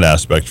about that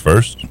aspect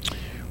first.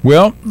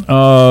 Well,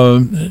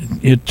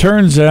 it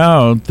turns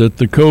out that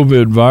the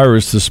COVID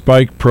virus, the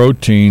spike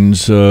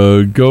proteins,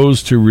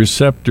 goes to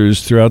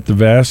receptors throughout the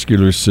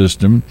vascular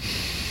system,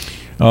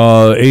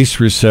 ACE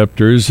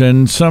receptors,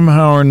 and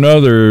somehow or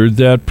another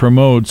that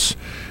promotes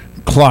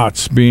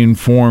clots being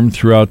formed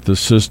throughout the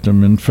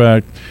system. In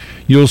fact,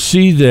 you'll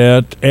see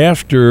that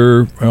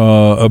after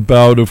a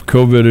bout of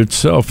COVID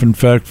itself. In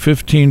fact,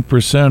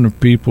 15% of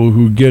people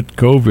who get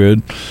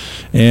COVID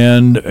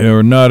and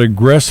are not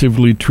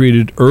aggressively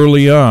treated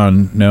early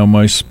on. Now,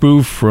 my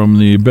spoof from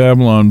the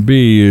Babylon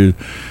Bee,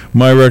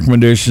 my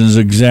recommendation is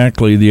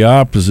exactly the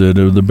opposite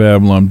of the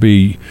Babylon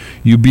Bee.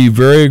 You be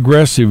very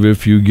aggressive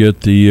if you get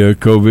the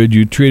COVID.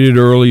 You treat it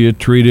early, you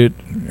treat it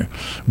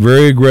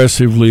very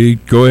aggressively.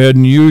 Go ahead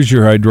and use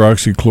your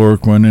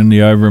hydroxychloroquine and the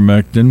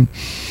ivermectin,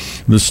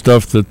 the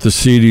stuff that the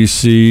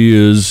CDC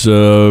is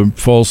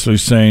falsely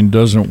saying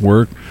doesn't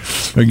work.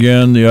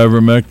 Again, the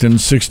ivermectin,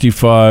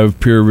 65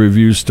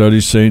 peer-reviewed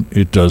studies saying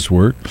it does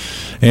work.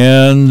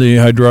 And the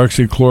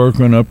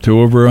hydroxychloroquine up to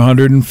over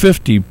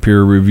 150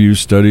 peer-reviewed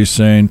studies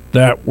saying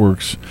that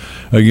works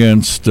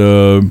against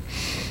the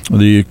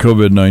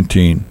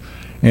COVID-19.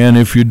 And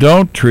if you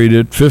don't treat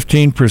it,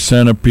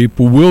 15% of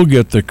people will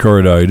get the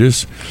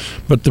carditis.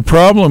 But the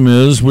problem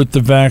is with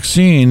the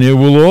vaccine, it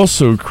will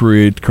also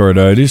create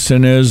carditis.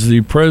 And as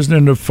the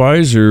president of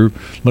Pfizer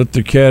let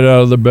the cat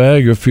out of the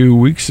bag a few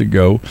weeks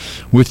ago,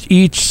 with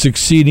each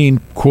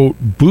succeeding, quote,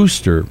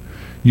 booster,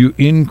 you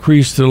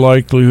increase the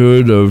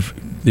likelihood of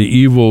the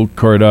evil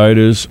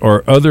carditis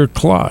or other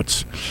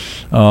clots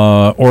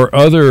or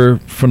other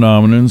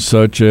phenomena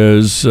such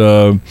as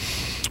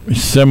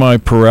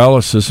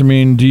semi-paralysis. I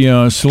mean,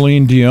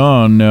 Celine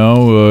Dion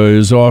now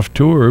is off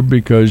tour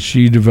because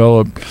she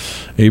developed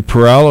a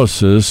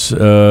paralysis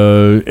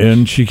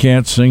and she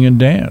can't sing and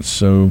dance.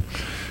 So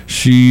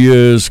she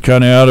is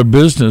kind of out of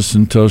business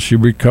until she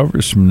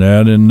recovers from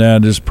that, and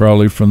that is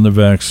probably from the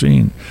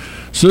vaccine.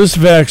 So this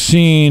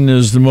vaccine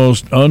is the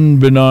most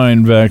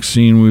unbenign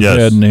vaccine we've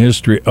had in the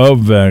history of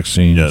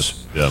vaccines.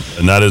 Yes, yeah,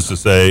 and that is to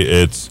say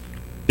it's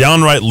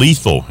downright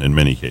lethal in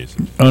many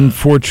cases.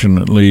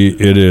 Unfortunately,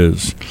 it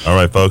is. All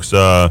right, folks.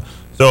 So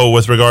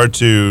with regard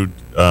to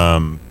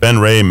Ben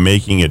Ray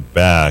making it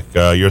back,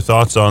 your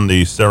thoughts on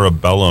the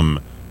cerebellum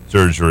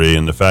surgery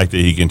and the fact that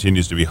he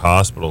continues to be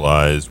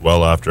hospitalized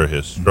well after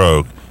his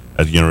stroke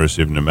at the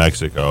University of New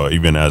Mexico,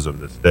 even as of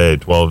this day,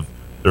 12,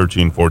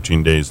 13,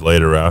 14 days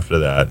later after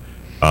that.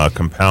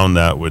 Compound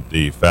that with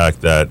the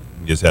fact that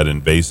he's had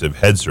invasive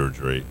head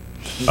surgery.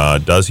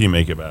 Does he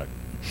make it back?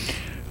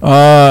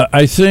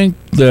 I think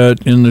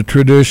that in the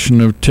tradition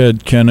of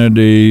Ted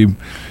Kennedy,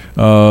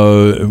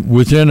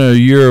 within a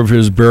year of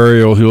his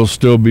burial, he'll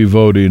still be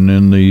voting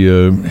in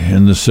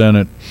the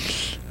Senate.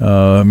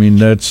 I mean,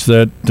 that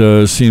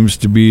seems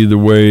to be the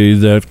way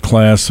that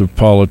class of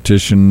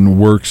politician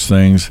works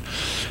things.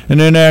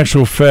 And in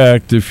actual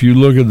fact, if you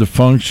look at the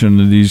function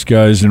of these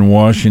guys in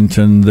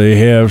Washington, they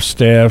have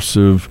staffs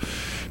of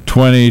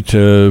 20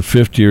 to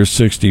 50 or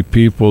 60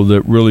 people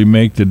that really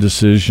make the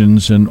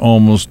decisions and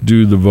almost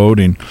do the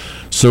voting.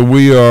 So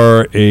we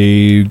are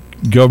a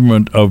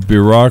government of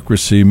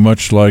bureaucracy,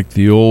 much like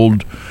the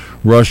old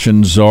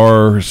Russian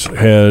czars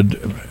had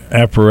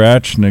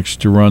apparatchiks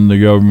to run the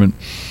government.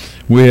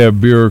 We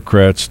have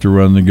bureaucrats to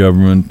run the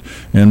government,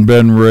 and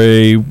Ben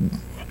Ray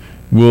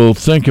will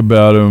think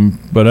about him,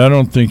 but I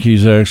don't think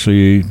he's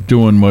actually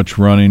doing much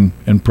running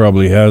and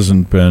probably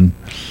hasn't been.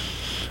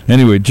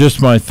 Anyway,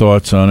 just my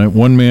thoughts on it.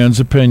 One man's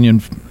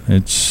opinion.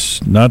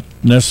 It's not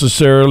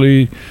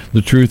necessarily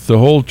the truth, the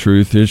whole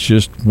truth. It's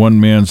just one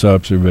man's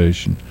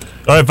observation.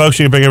 All right, folks,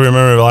 you can pick up your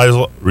Memory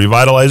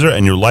Revitalizer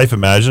and your Life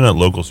Imagine at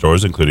local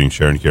stores, including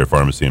Sharon Care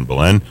Pharmacy in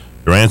Belen,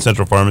 Durant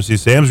Central Pharmacy,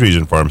 Sam's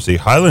Region Pharmacy,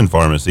 Highland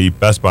Pharmacy,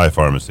 Best Buy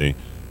Pharmacy,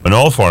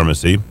 Manol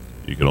Pharmacy.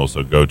 You can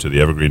also go to the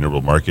Evergreen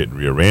Herbal Market in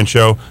Rio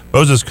Rancho,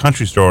 Boza's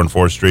Country Store on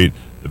 4th Street,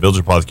 the Village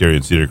Apothecary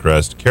in Cedar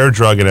Crest, Care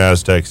Drug in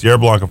Aztec, Sierra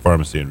Blanca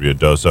Pharmacy in Rio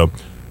Doso,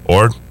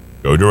 or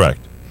go direct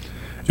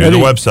to the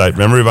website,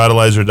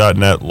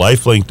 memoryrevitalizer.net,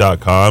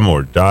 lifelink.com,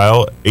 or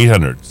dial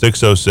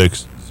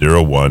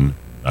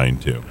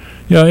 800-606-0192.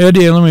 Yeah,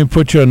 Eddie, let me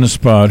put you on the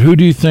spot. Who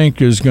do you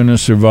think is going to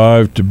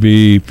survive to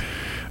be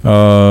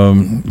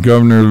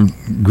Governor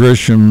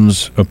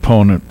Grisham's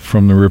opponent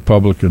from the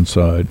Republican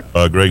side?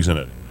 Greg's in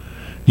it.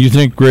 You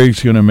think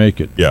Greg's going to make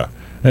it? Yeah.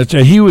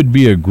 He would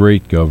be a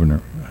great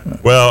governor.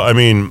 Well, I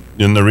mean,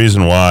 and the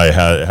reason why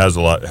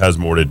has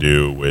more to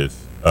do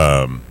with,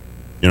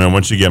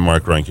 once you get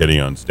Mark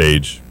Ronchetti on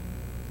stage,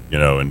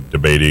 and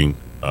debating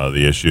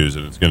the issues,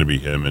 and it's going to be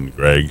him and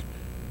Greg,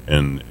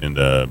 and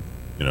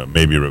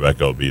maybe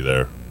Rebecca will be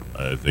there.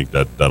 I think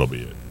that'll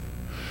be it.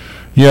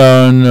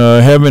 Yeah, and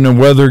having a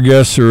weather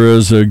guesser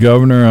as a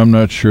governor, I'm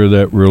not sure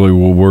that really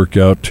will work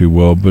out too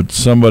well. But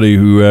somebody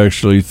who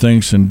actually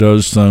thinks and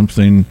does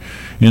something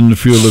in the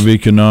field of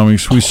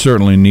economics, we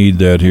certainly need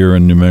that here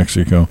in New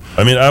Mexico.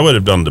 I mean, I would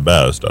have done the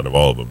best out of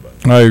all of them.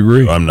 But I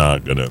agree. I'm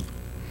not going to.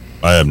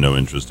 I have no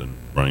interest in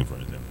running for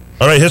anything.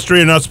 All right, history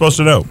you're not supposed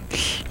to know.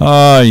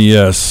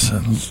 Yes.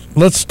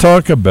 Let's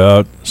talk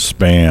about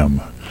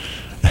spam.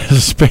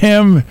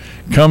 Spam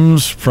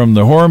comes from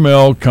the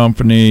Hormel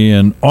Company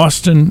in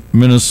Austin,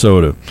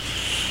 Minnesota.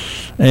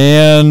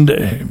 And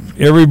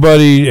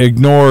everybody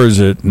ignores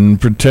it and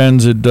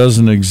pretends it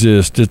doesn't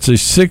exist. It's a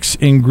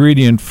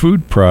 6-ingredient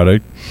food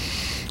product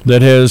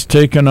that has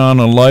taken on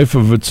a life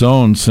of its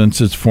own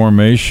since its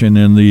formation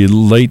in the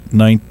late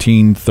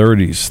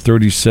 1930s,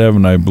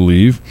 37, I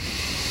believe.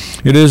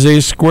 It is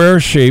a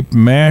square-shaped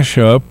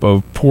mashup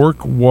of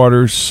pork,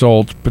 water,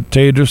 salt,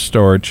 potato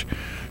starch,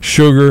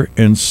 sugar,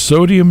 and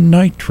sodium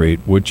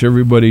nitrate, which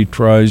everybody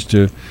tries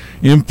to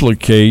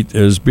implicate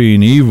as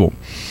being evil.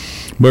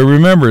 But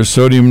remember,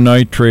 sodium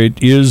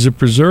nitrate is a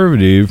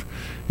preservative,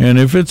 and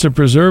if it's a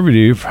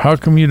preservative, how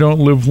come you don't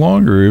live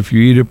longer if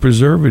you eat a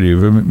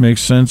preservative? It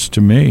makes sense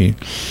to me.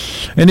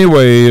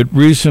 Anyway, it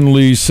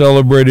recently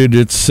celebrated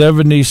its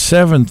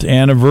 77th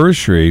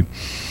anniversary,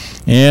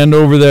 and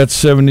over that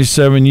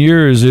 77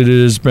 years, it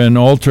has been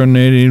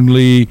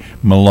alternatingly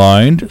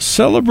maligned,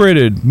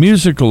 celebrated,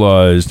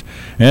 musicalized,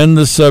 and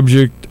the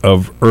subject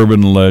of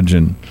urban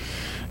legend.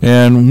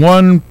 And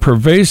one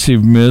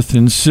pervasive myth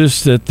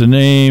insists that the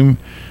name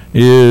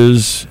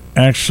is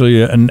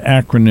actually an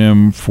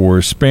acronym for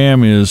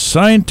Spam is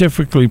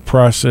scientifically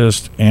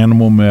processed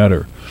animal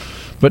matter.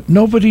 But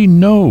nobody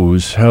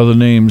knows how the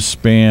name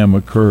Spam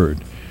occurred.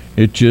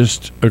 It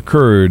just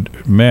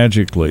occurred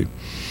magically.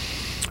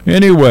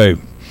 Anyway,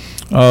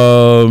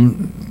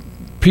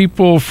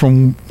 people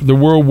from the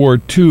World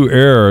War II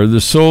era, the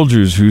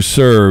soldiers who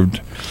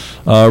served,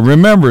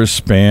 remember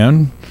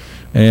Spam,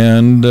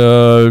 and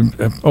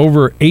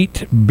over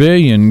 8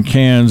 billion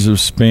cans of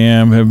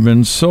Spam have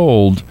been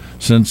sold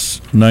since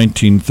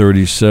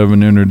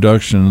 1937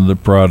 introduction of the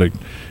product.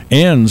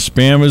 And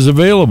Spam is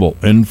available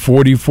in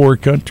 44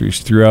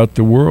 countries throughout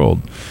the world.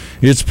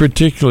 It's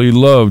particularly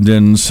loved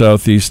in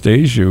Southeast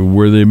Asia,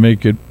 where they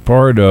make it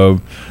part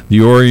of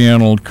the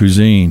Oriental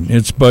cuisine.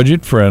 It's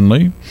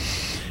budget-friendly,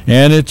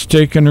 and it's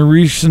taken a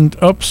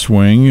recent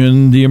upswing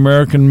in the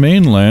American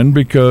mainland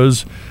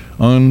because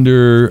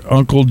under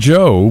Uncle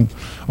Joe,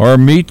 our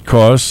meat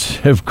costs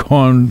have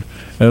gone.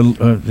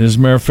 As a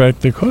matter of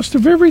fact, the cost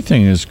of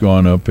everything has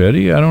gone up,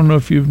 Eddie. I don't know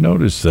if you've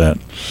noticed that.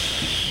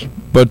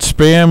 But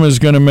Spam is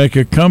going to make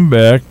a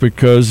comeback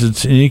because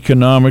it's an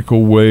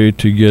economical way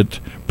to get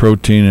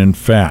protein and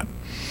fat.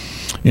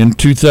 In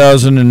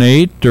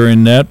 2008,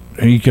 during that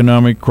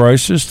economic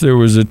crisis, there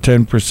was a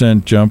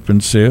 10% jump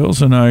in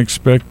sales, and I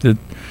expect that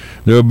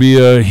there'll be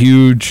a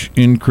huge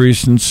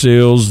increase in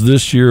sales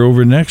this year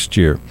over next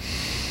year.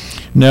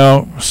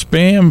 Now,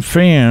 Spam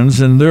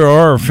fans, and there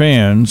are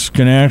fans,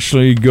 can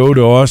actually go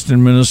to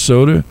Austin,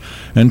 Minnesota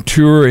and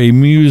tour a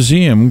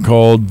museum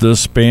called the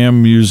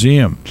Spam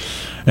Museum.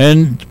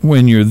 And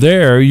when you're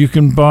there, you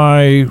can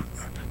buy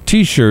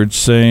T-shirts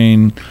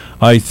saying,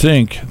 "I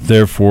think,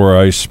 therefore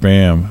I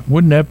spam."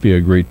 Wouldn't that be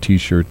a great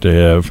T-shirt to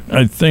have?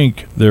 I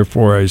think,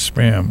 therefore I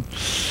spam.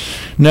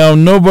 Now,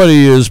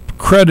 nobody is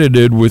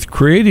credited with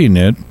creating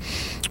it,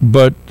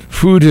 but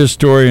food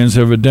historians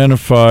have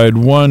identified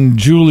one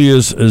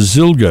Julius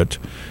Zilgut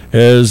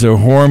as a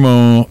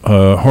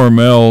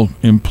Hormel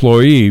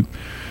employee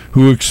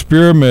who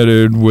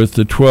experimented with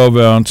the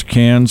 12-ounce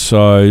can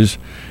size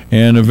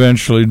and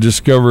eventually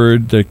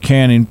discovered that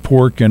canning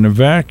pork in a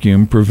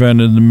vacuum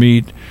prevented the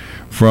meat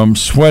from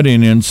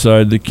sweating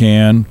inside the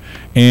can,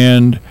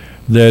 and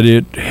that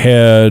it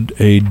had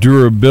a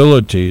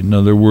durability. In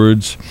other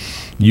words,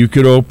 you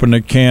could open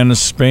a can of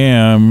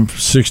Spam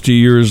 60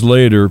 years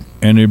later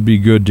and it'd be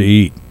good to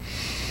eat.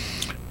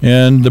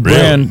 And the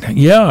brand,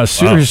 yeah,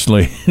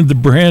 seriously, wow. The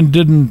brand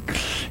didn't,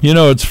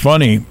 it's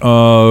funny.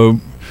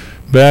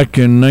 Back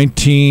in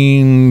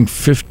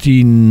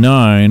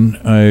 1959,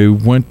 I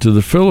went to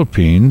the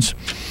Philippines,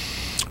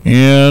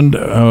 and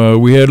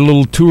we had a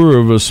little tour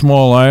of a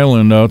small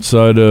island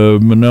outside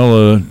of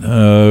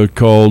Manila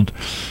called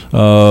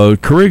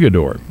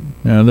Corregidor.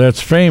 Now,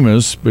 that's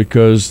famous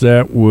because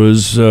that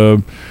was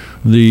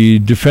the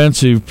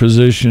defensive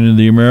position of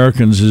the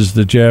Americans as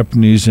the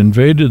Japanese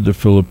invaded the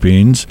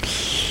Philippines.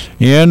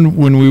 And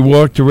when we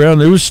walked around,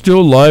 there was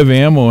still live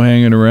ammo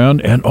hanging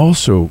around, and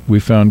also we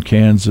found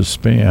cans of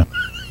Spam.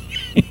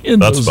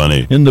 That's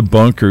funny. In the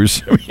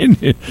bunkers. I mean,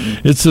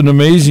 it's an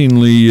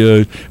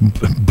amazingly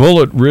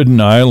bullet-ridden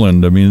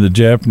island. I mean, the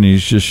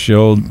Japanese just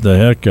shelled the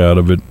heck out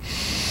of it.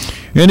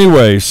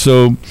 Anyway,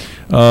 so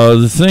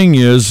the thing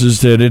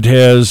is that it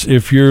has,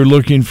 if you're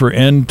looking for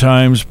end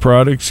times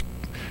products,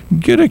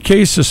 get a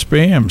case of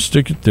Spam,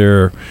 stick it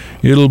there.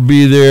 It'll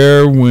be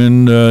there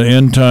when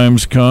end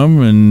times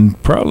come,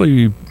 and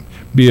probably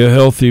be a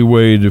healthy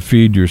way to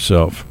feed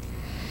yourself.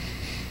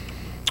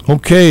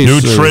 Okay.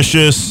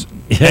 Nutritious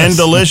and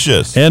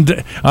delicious.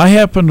 And I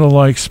happen to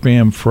like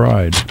Spam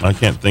fried. I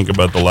can't think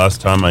about the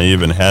last time I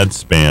even had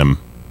Spam.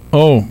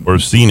 Oh. Or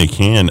seen a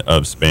can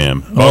of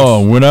Spam. Oh,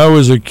 when I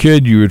was a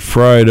kid, you would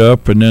fry it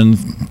up and then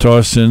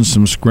toss in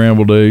some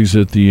scrambled eggs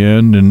at the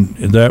end, and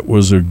that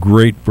was a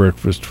great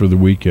breakfast for the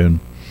weekend.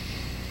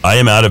 I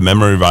am out of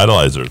Memory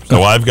Vitalizer,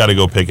 so I've got to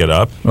go pick it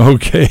up.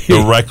 Okay.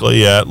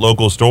 Directly at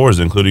local stores,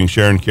 including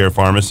Sharon Care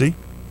Pharmacy,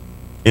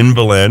 in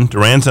Belen,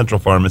 Duran Central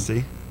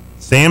Pharmacy,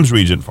 Sam's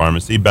Regent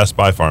Pharmacy, Best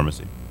Buy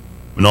Pharmacy,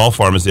 Manal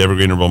Pharmacy,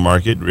 Evergreenville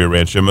Market, Rio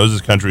Rancho, Moses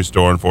Country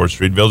Store on 4th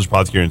Street, Village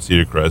Apothecary in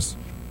Cedar Crest,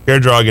 Care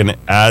Drug in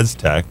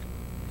Aztec,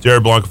 Sierra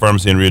Blanca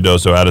Pharmacy in Rio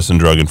Doso, Addison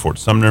Drug in Fort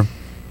Sumner,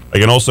 I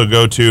can also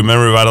go to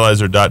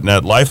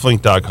memoryrevitalizer.net,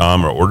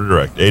 lifelink.com, or order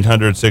direct,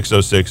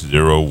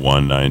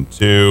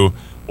 800-606-0192.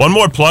 One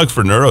more plug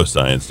for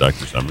neuroscience,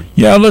 Dr. Summers.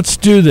 Yeah, let's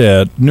do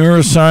that.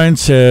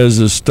 Neuroscience has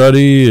a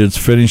study. It's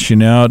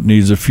finishing out,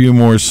 needs a few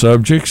more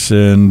subjects,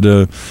 and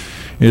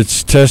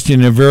it's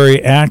testing a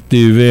very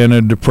active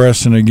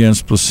antidepressant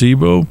against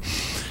placebo.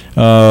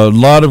 A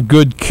lot of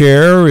good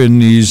care in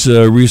these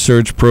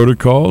research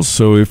protocols.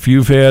 So if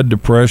you've had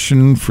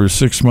depression for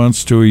 6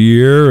 months to a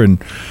year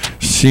and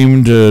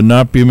seem to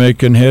not be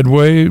making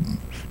headway,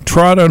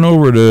 trot on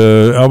over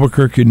to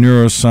Albuquerque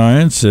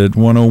Neuroscience at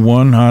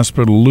 101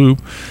 Hospital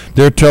Loop.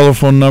 Their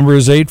telephone number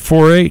is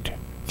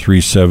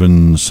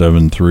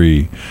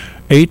 848-3773.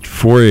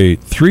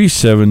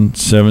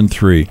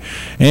 848-3773.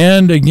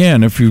 And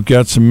again, if you've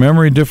got some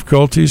memory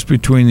difficulties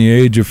between the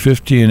age of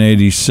 50 and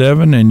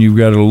 87 and you've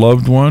got a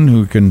loved one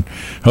who can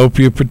help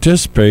you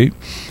participate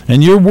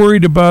and you're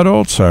worried about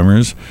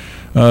Alzheimer's,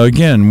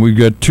 again, we've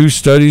got 2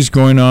 studies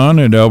going on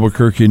at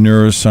Albuquerque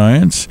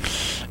Neuroscience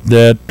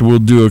that will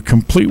do a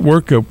complete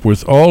workup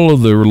with all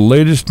of the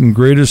latest and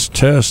greatest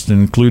tests,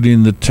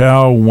 including the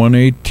Tau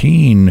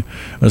 118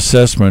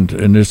 assessment,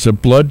 and it's a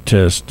blood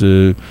test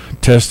to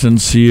test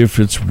and see if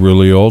it's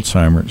really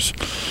Alzheimer's.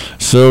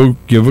 So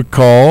give a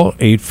call,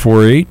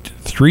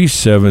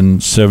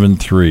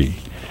 848-3773.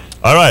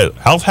 All right,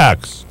 health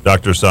hacks,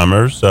 Dr.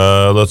 Summers.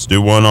 Let's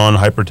do one on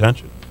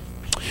hypertension.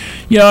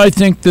 Yeah, I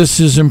think this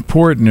is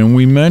important, and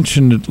we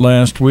mentioned it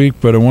last week,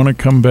 but I want to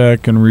come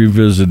back and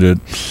revisit it.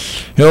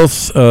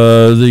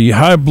 The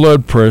high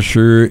blood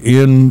pressure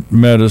in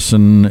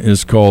medicine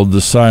is called the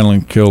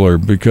silent killer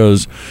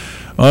because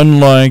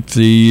unlike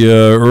the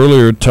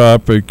earlier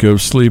topic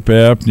of sleep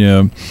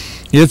apnea,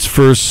 its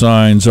first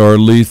signs are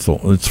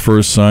lethal. Its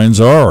first signs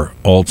are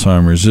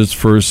Alzheimer's. Its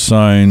first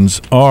signs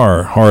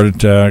are heart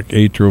attack,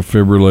 atrial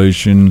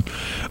fibrillation,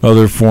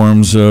 other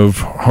forms of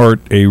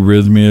heart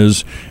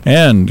arrhythmias,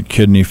 and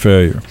kidney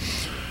failure.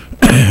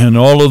 And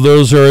all of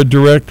those are a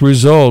direct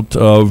result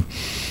of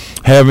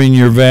having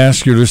your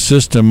vascular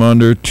system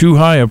under too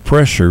high a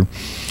pressure.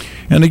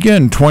 And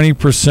again,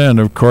 20%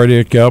 of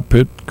cardiac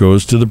output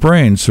goes to the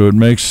brain, so it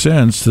makes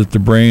sense that the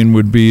brain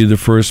would be the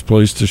first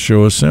place to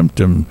show a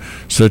symptom,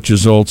 such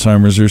as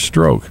Alzheimer's or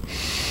stroke.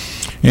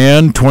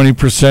 And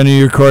 20% of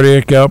your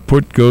cardiac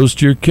output goes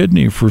to your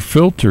kidney for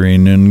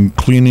filtering and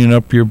cleaning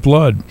up your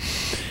blood.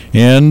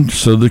 And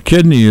so the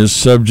kidney is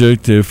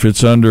subject, if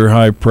it's under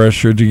high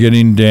pressure, to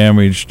getting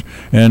damaged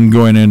and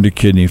going into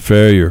kidney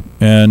failure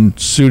and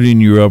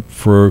suiting you up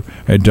for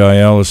a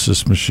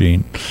dialysis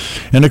machine.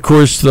 And of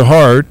course, the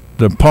heart,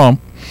 the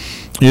pump,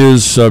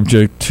 is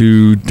subject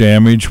to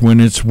damage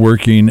when it's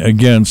working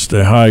against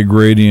a high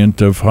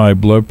gradient of high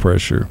blood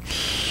pressure.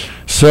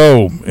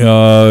 So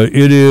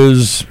it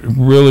is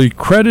really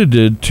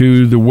credited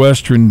to the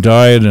Western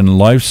diet and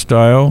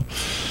lifestyle.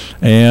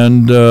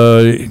 And,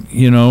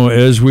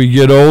 as we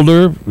get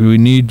older, we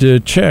need to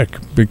check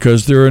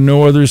because there are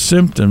no other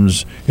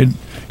symptoms.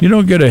 You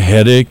don't get a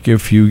headache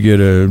if you get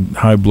a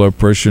high blood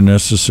pressure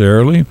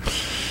necessarily.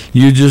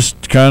 You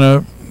just kind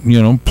of,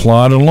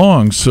 plod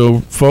along. So,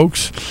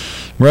 folks,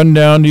 run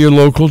down to your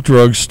local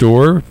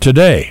drugstore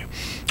today,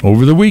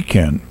 over the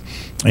weekend.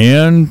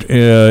 And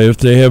if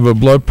they have a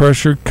blood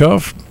pressure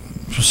cuff,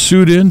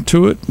 suit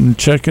into it and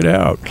check it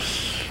out.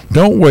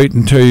 Don't wait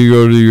until you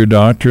go to your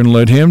doctor and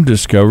let him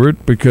discover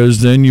it,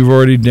 because then you've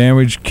already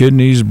damaged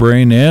kidneys,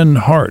 brain, and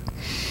heart.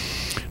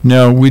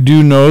 Now, we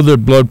do know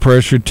that blood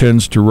pressure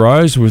tends to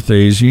rise with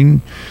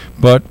aging,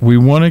 but we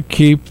want to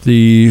keep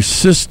the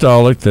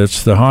systolic,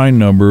 that's the high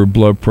number of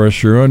blood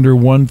pressure, under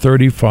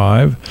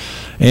 135,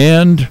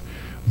 and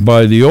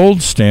by the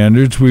old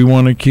standards, we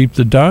want to keep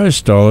the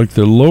diastolic,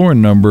 the lower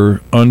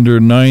number, under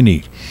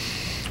 90.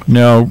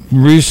 Now,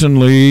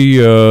 recently,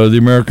 the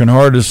American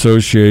Heart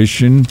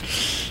Association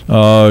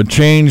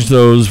changed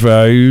those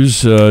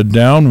values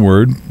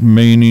downward,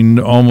 meaning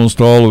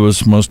almost all of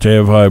us must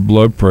have high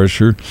blood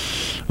pressure.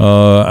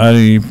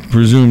 I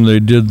presume they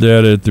did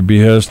that at the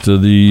behest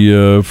of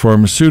the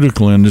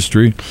pharmaceutical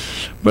industry.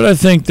 But I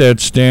think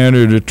that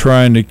standard of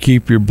trying to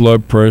keep your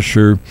blood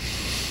pressure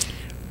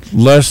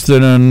less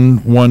than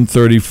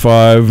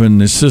 135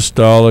 and the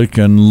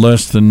systolic and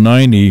less than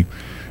 90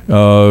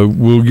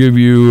 will give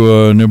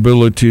you an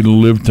ability to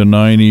live to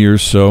 90 or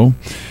so.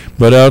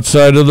 But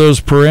outside of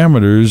those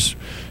parameters,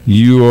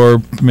 you are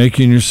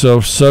making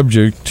yourself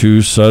subject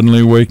to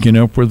suddenly waking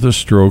up with a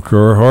stroke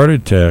or a heart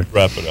attack.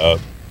 Wrap it up.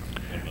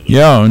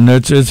 Yeah, and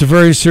it's a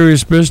very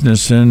serious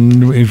business.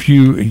 And if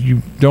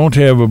you don't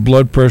have a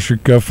blood pressure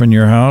cuff in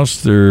your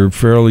house, they're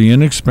fairly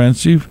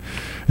inexpensive,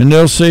 and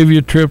they'll save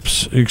you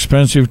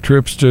expensive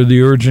trips to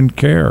the urgent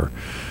care.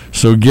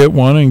 So get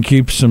one and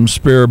keep some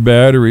spare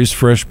batteries,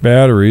 fresh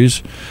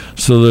batteries,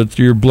 so that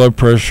your blood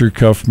pressure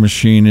cuff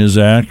machine is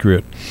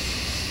accurate.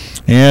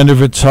 And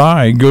if it's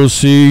high, go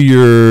see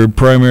your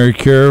primary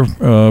care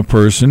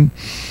person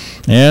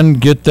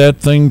and get that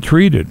thing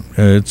treated.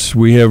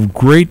 We have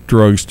great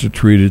drugs to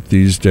treat it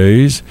these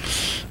days,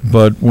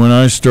 but when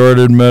I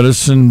started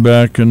medicine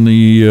back in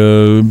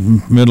the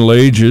Middle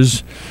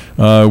Ages,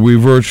 We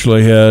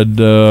virtually had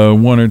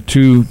one or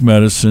two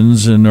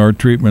medicines, and our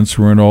treatments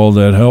weren't all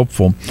that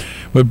helpful.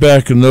 But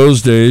back in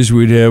those days,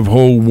 we'd have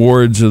whole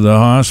wards of the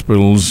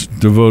hospitals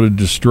devoted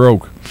to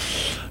stroke.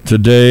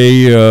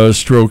 Today,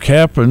 stroke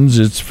happens.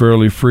 It's a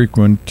fairly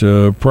frequent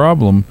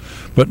problem,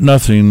 but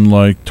nothing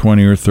like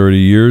 20 or 30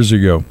 years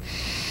ago.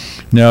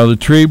 Now, the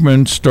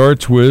treatment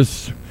starts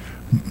with,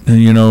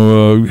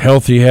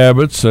 healthy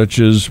habits such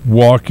as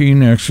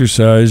walking,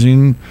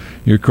 exercising,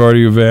 your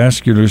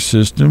cardiovascular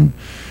system,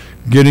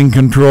 getting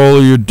control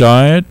of your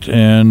diet,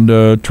 and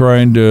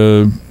trying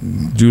to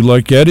do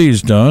like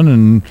Eddy's done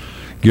and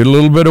get a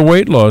little bit of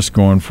weight loss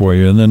going for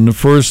you. And then the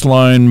first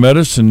line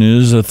medicine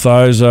is a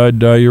thiazide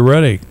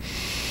diuretic.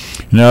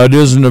 Now, it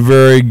isn't a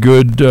very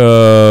good,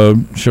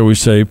 shall we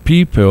say,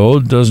 pee pill.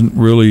 It doesn't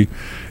really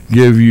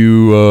give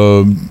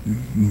you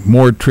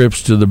more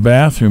trips to the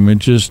bathroom. It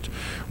just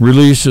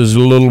releases a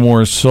little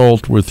more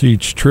salt with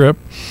each trip.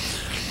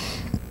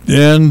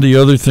 And the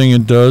other thing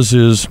it does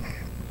is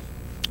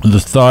the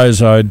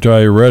thiazide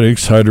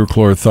diuretics,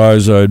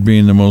 hydrochlorothiazide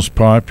being the most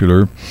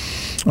popular,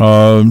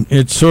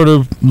 it sort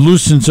of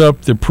loosens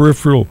up the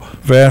peripheral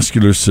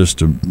vascular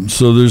system.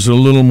 So there's a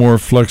little more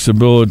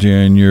flexibility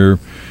in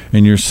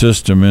your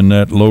system, and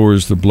that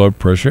lowers the blood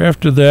pressure.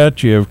 After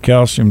that, you have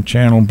calcium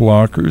channel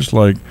blockers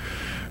like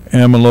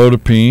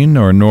amlodipine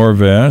or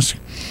Norvasc.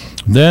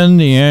 Then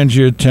the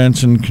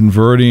angiotensin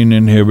converting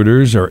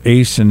inhibitors or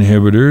ACE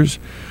inhibitors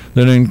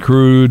that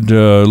include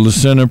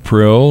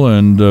lisinopril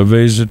and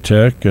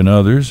Vasotec and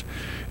others,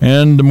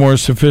 and the more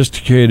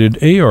sophisticated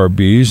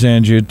ARBs,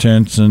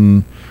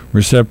 angiotensin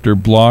receptor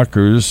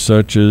blockers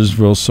such as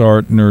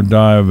valsartan or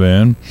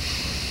Diovan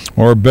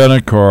or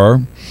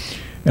Benicar.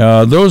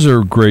 Those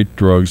are great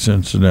drugs,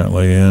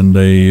 incidentally, and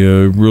they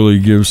really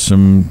give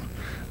some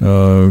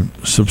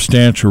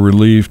substantial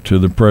relief to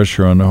the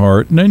pressure on the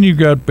heart. And then you've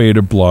got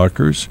beta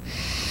blockers.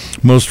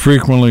 Most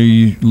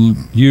frequently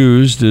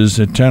used is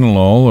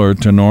atenolol or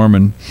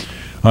tenormin.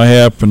 I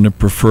happen to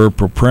prefer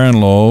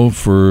propranolol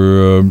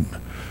for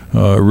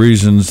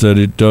reasons that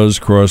it does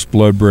cross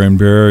blood-brain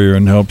barrier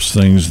and helps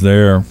things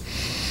there.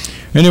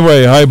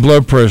 Anyway, high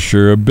blood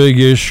pressure, a big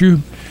issue.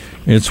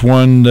 It's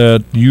one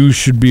that you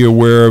should be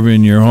aware of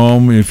in your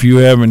home. If you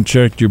haven't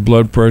checked your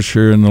blood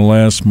pressure in the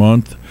last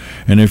month,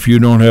 and if you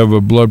don't have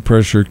a blood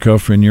pressure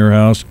cuff in your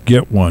house,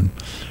 get one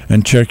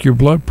and check your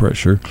blood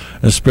pressure,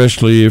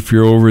 especially if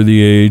you're over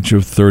the age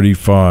of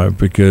 35,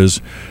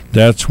 because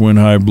that's when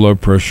high blood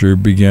pressure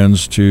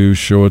begins to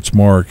show its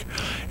mark.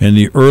 And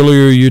the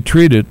earlier you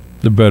treat it,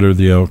 the better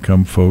the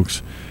outcome,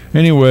 folks.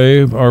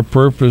 Anyway, our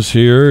purpose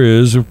here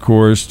is, of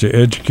course, to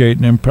educate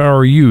and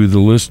empower you, the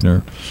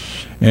listener.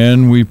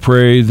 And we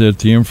pray that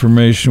the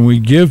information we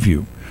give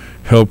you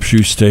helps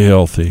you stay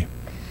healthy.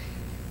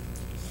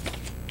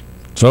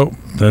 So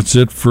that's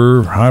it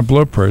for high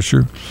blood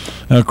pressure.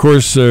 Now, of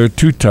course, there are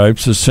two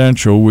types,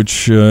 essential,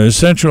 which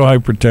essential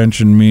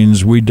hypertension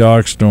means we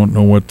docs don't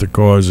know what the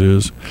cause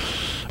is.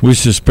 We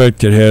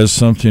suspect it has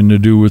something to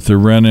do with the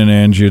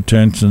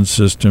renin-angiotensin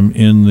system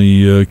in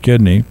the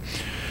kidney.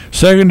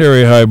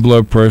 Secondary high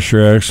blood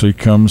pressure actually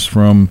comes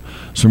from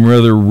some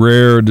rather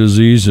rare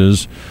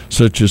diseases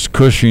such as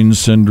Cushing's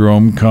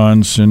syndrome,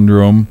 Conn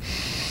syndrome,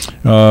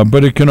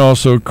 but it can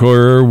also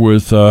occur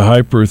with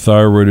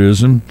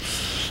hyperthyroidism.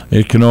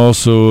 It can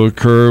also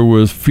occur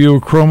with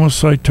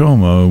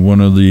pheochromocytoma,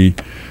 one of the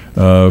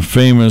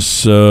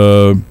famous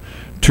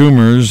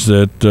tumors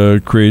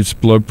that creates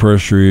blood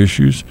pressure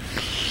issues.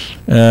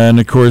 And,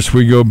 of course,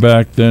 we go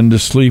back then to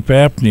sleep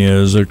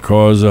apnea as a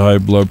cause of high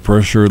blood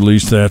pressure. At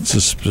least that's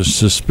a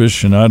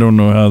suspicion. I don't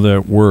know how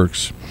that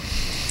works.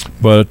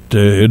 But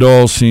it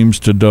all seems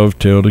to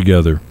dovetail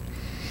together.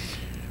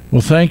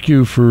 Well, thank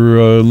you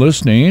for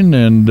listening,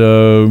 and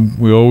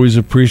we always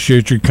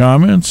appreciate your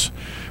comments.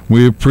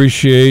 We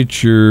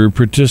appreciate your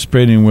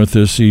participating with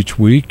us each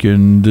week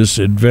in this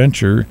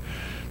adventure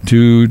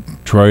to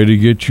try to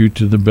get you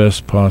to the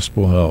best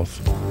possible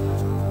health.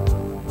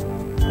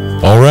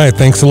 All right,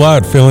 thanks a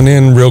lot. Filling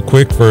in real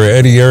quick for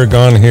Eddy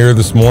Aragon here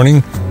this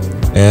morning.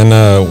 And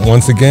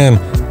once again,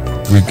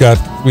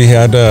 we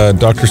had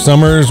Dr.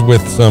 Summers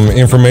with some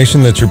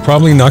information that you're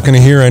probably not going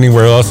to hear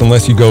anywhere else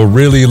unless you go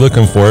really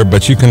looking for it,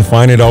 but you can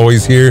find it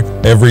always here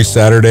every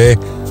Saturday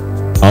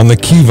on the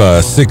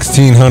Kiva,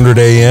 1600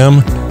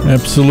 a.m.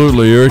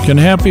 Absolutely, Eric, and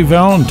happy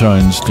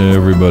Valentine's to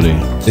everybody.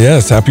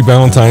 Yes, happy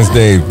Valentine's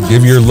Day.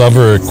 Give your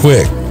lover a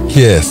quick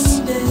kiss.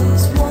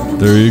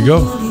 There you go.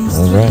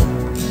 All right.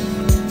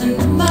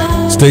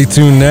 Stay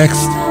tuned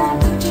next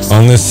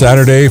on this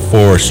Saturday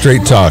for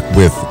Straight Talk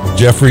with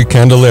Jeffrey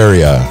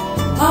Candelaria.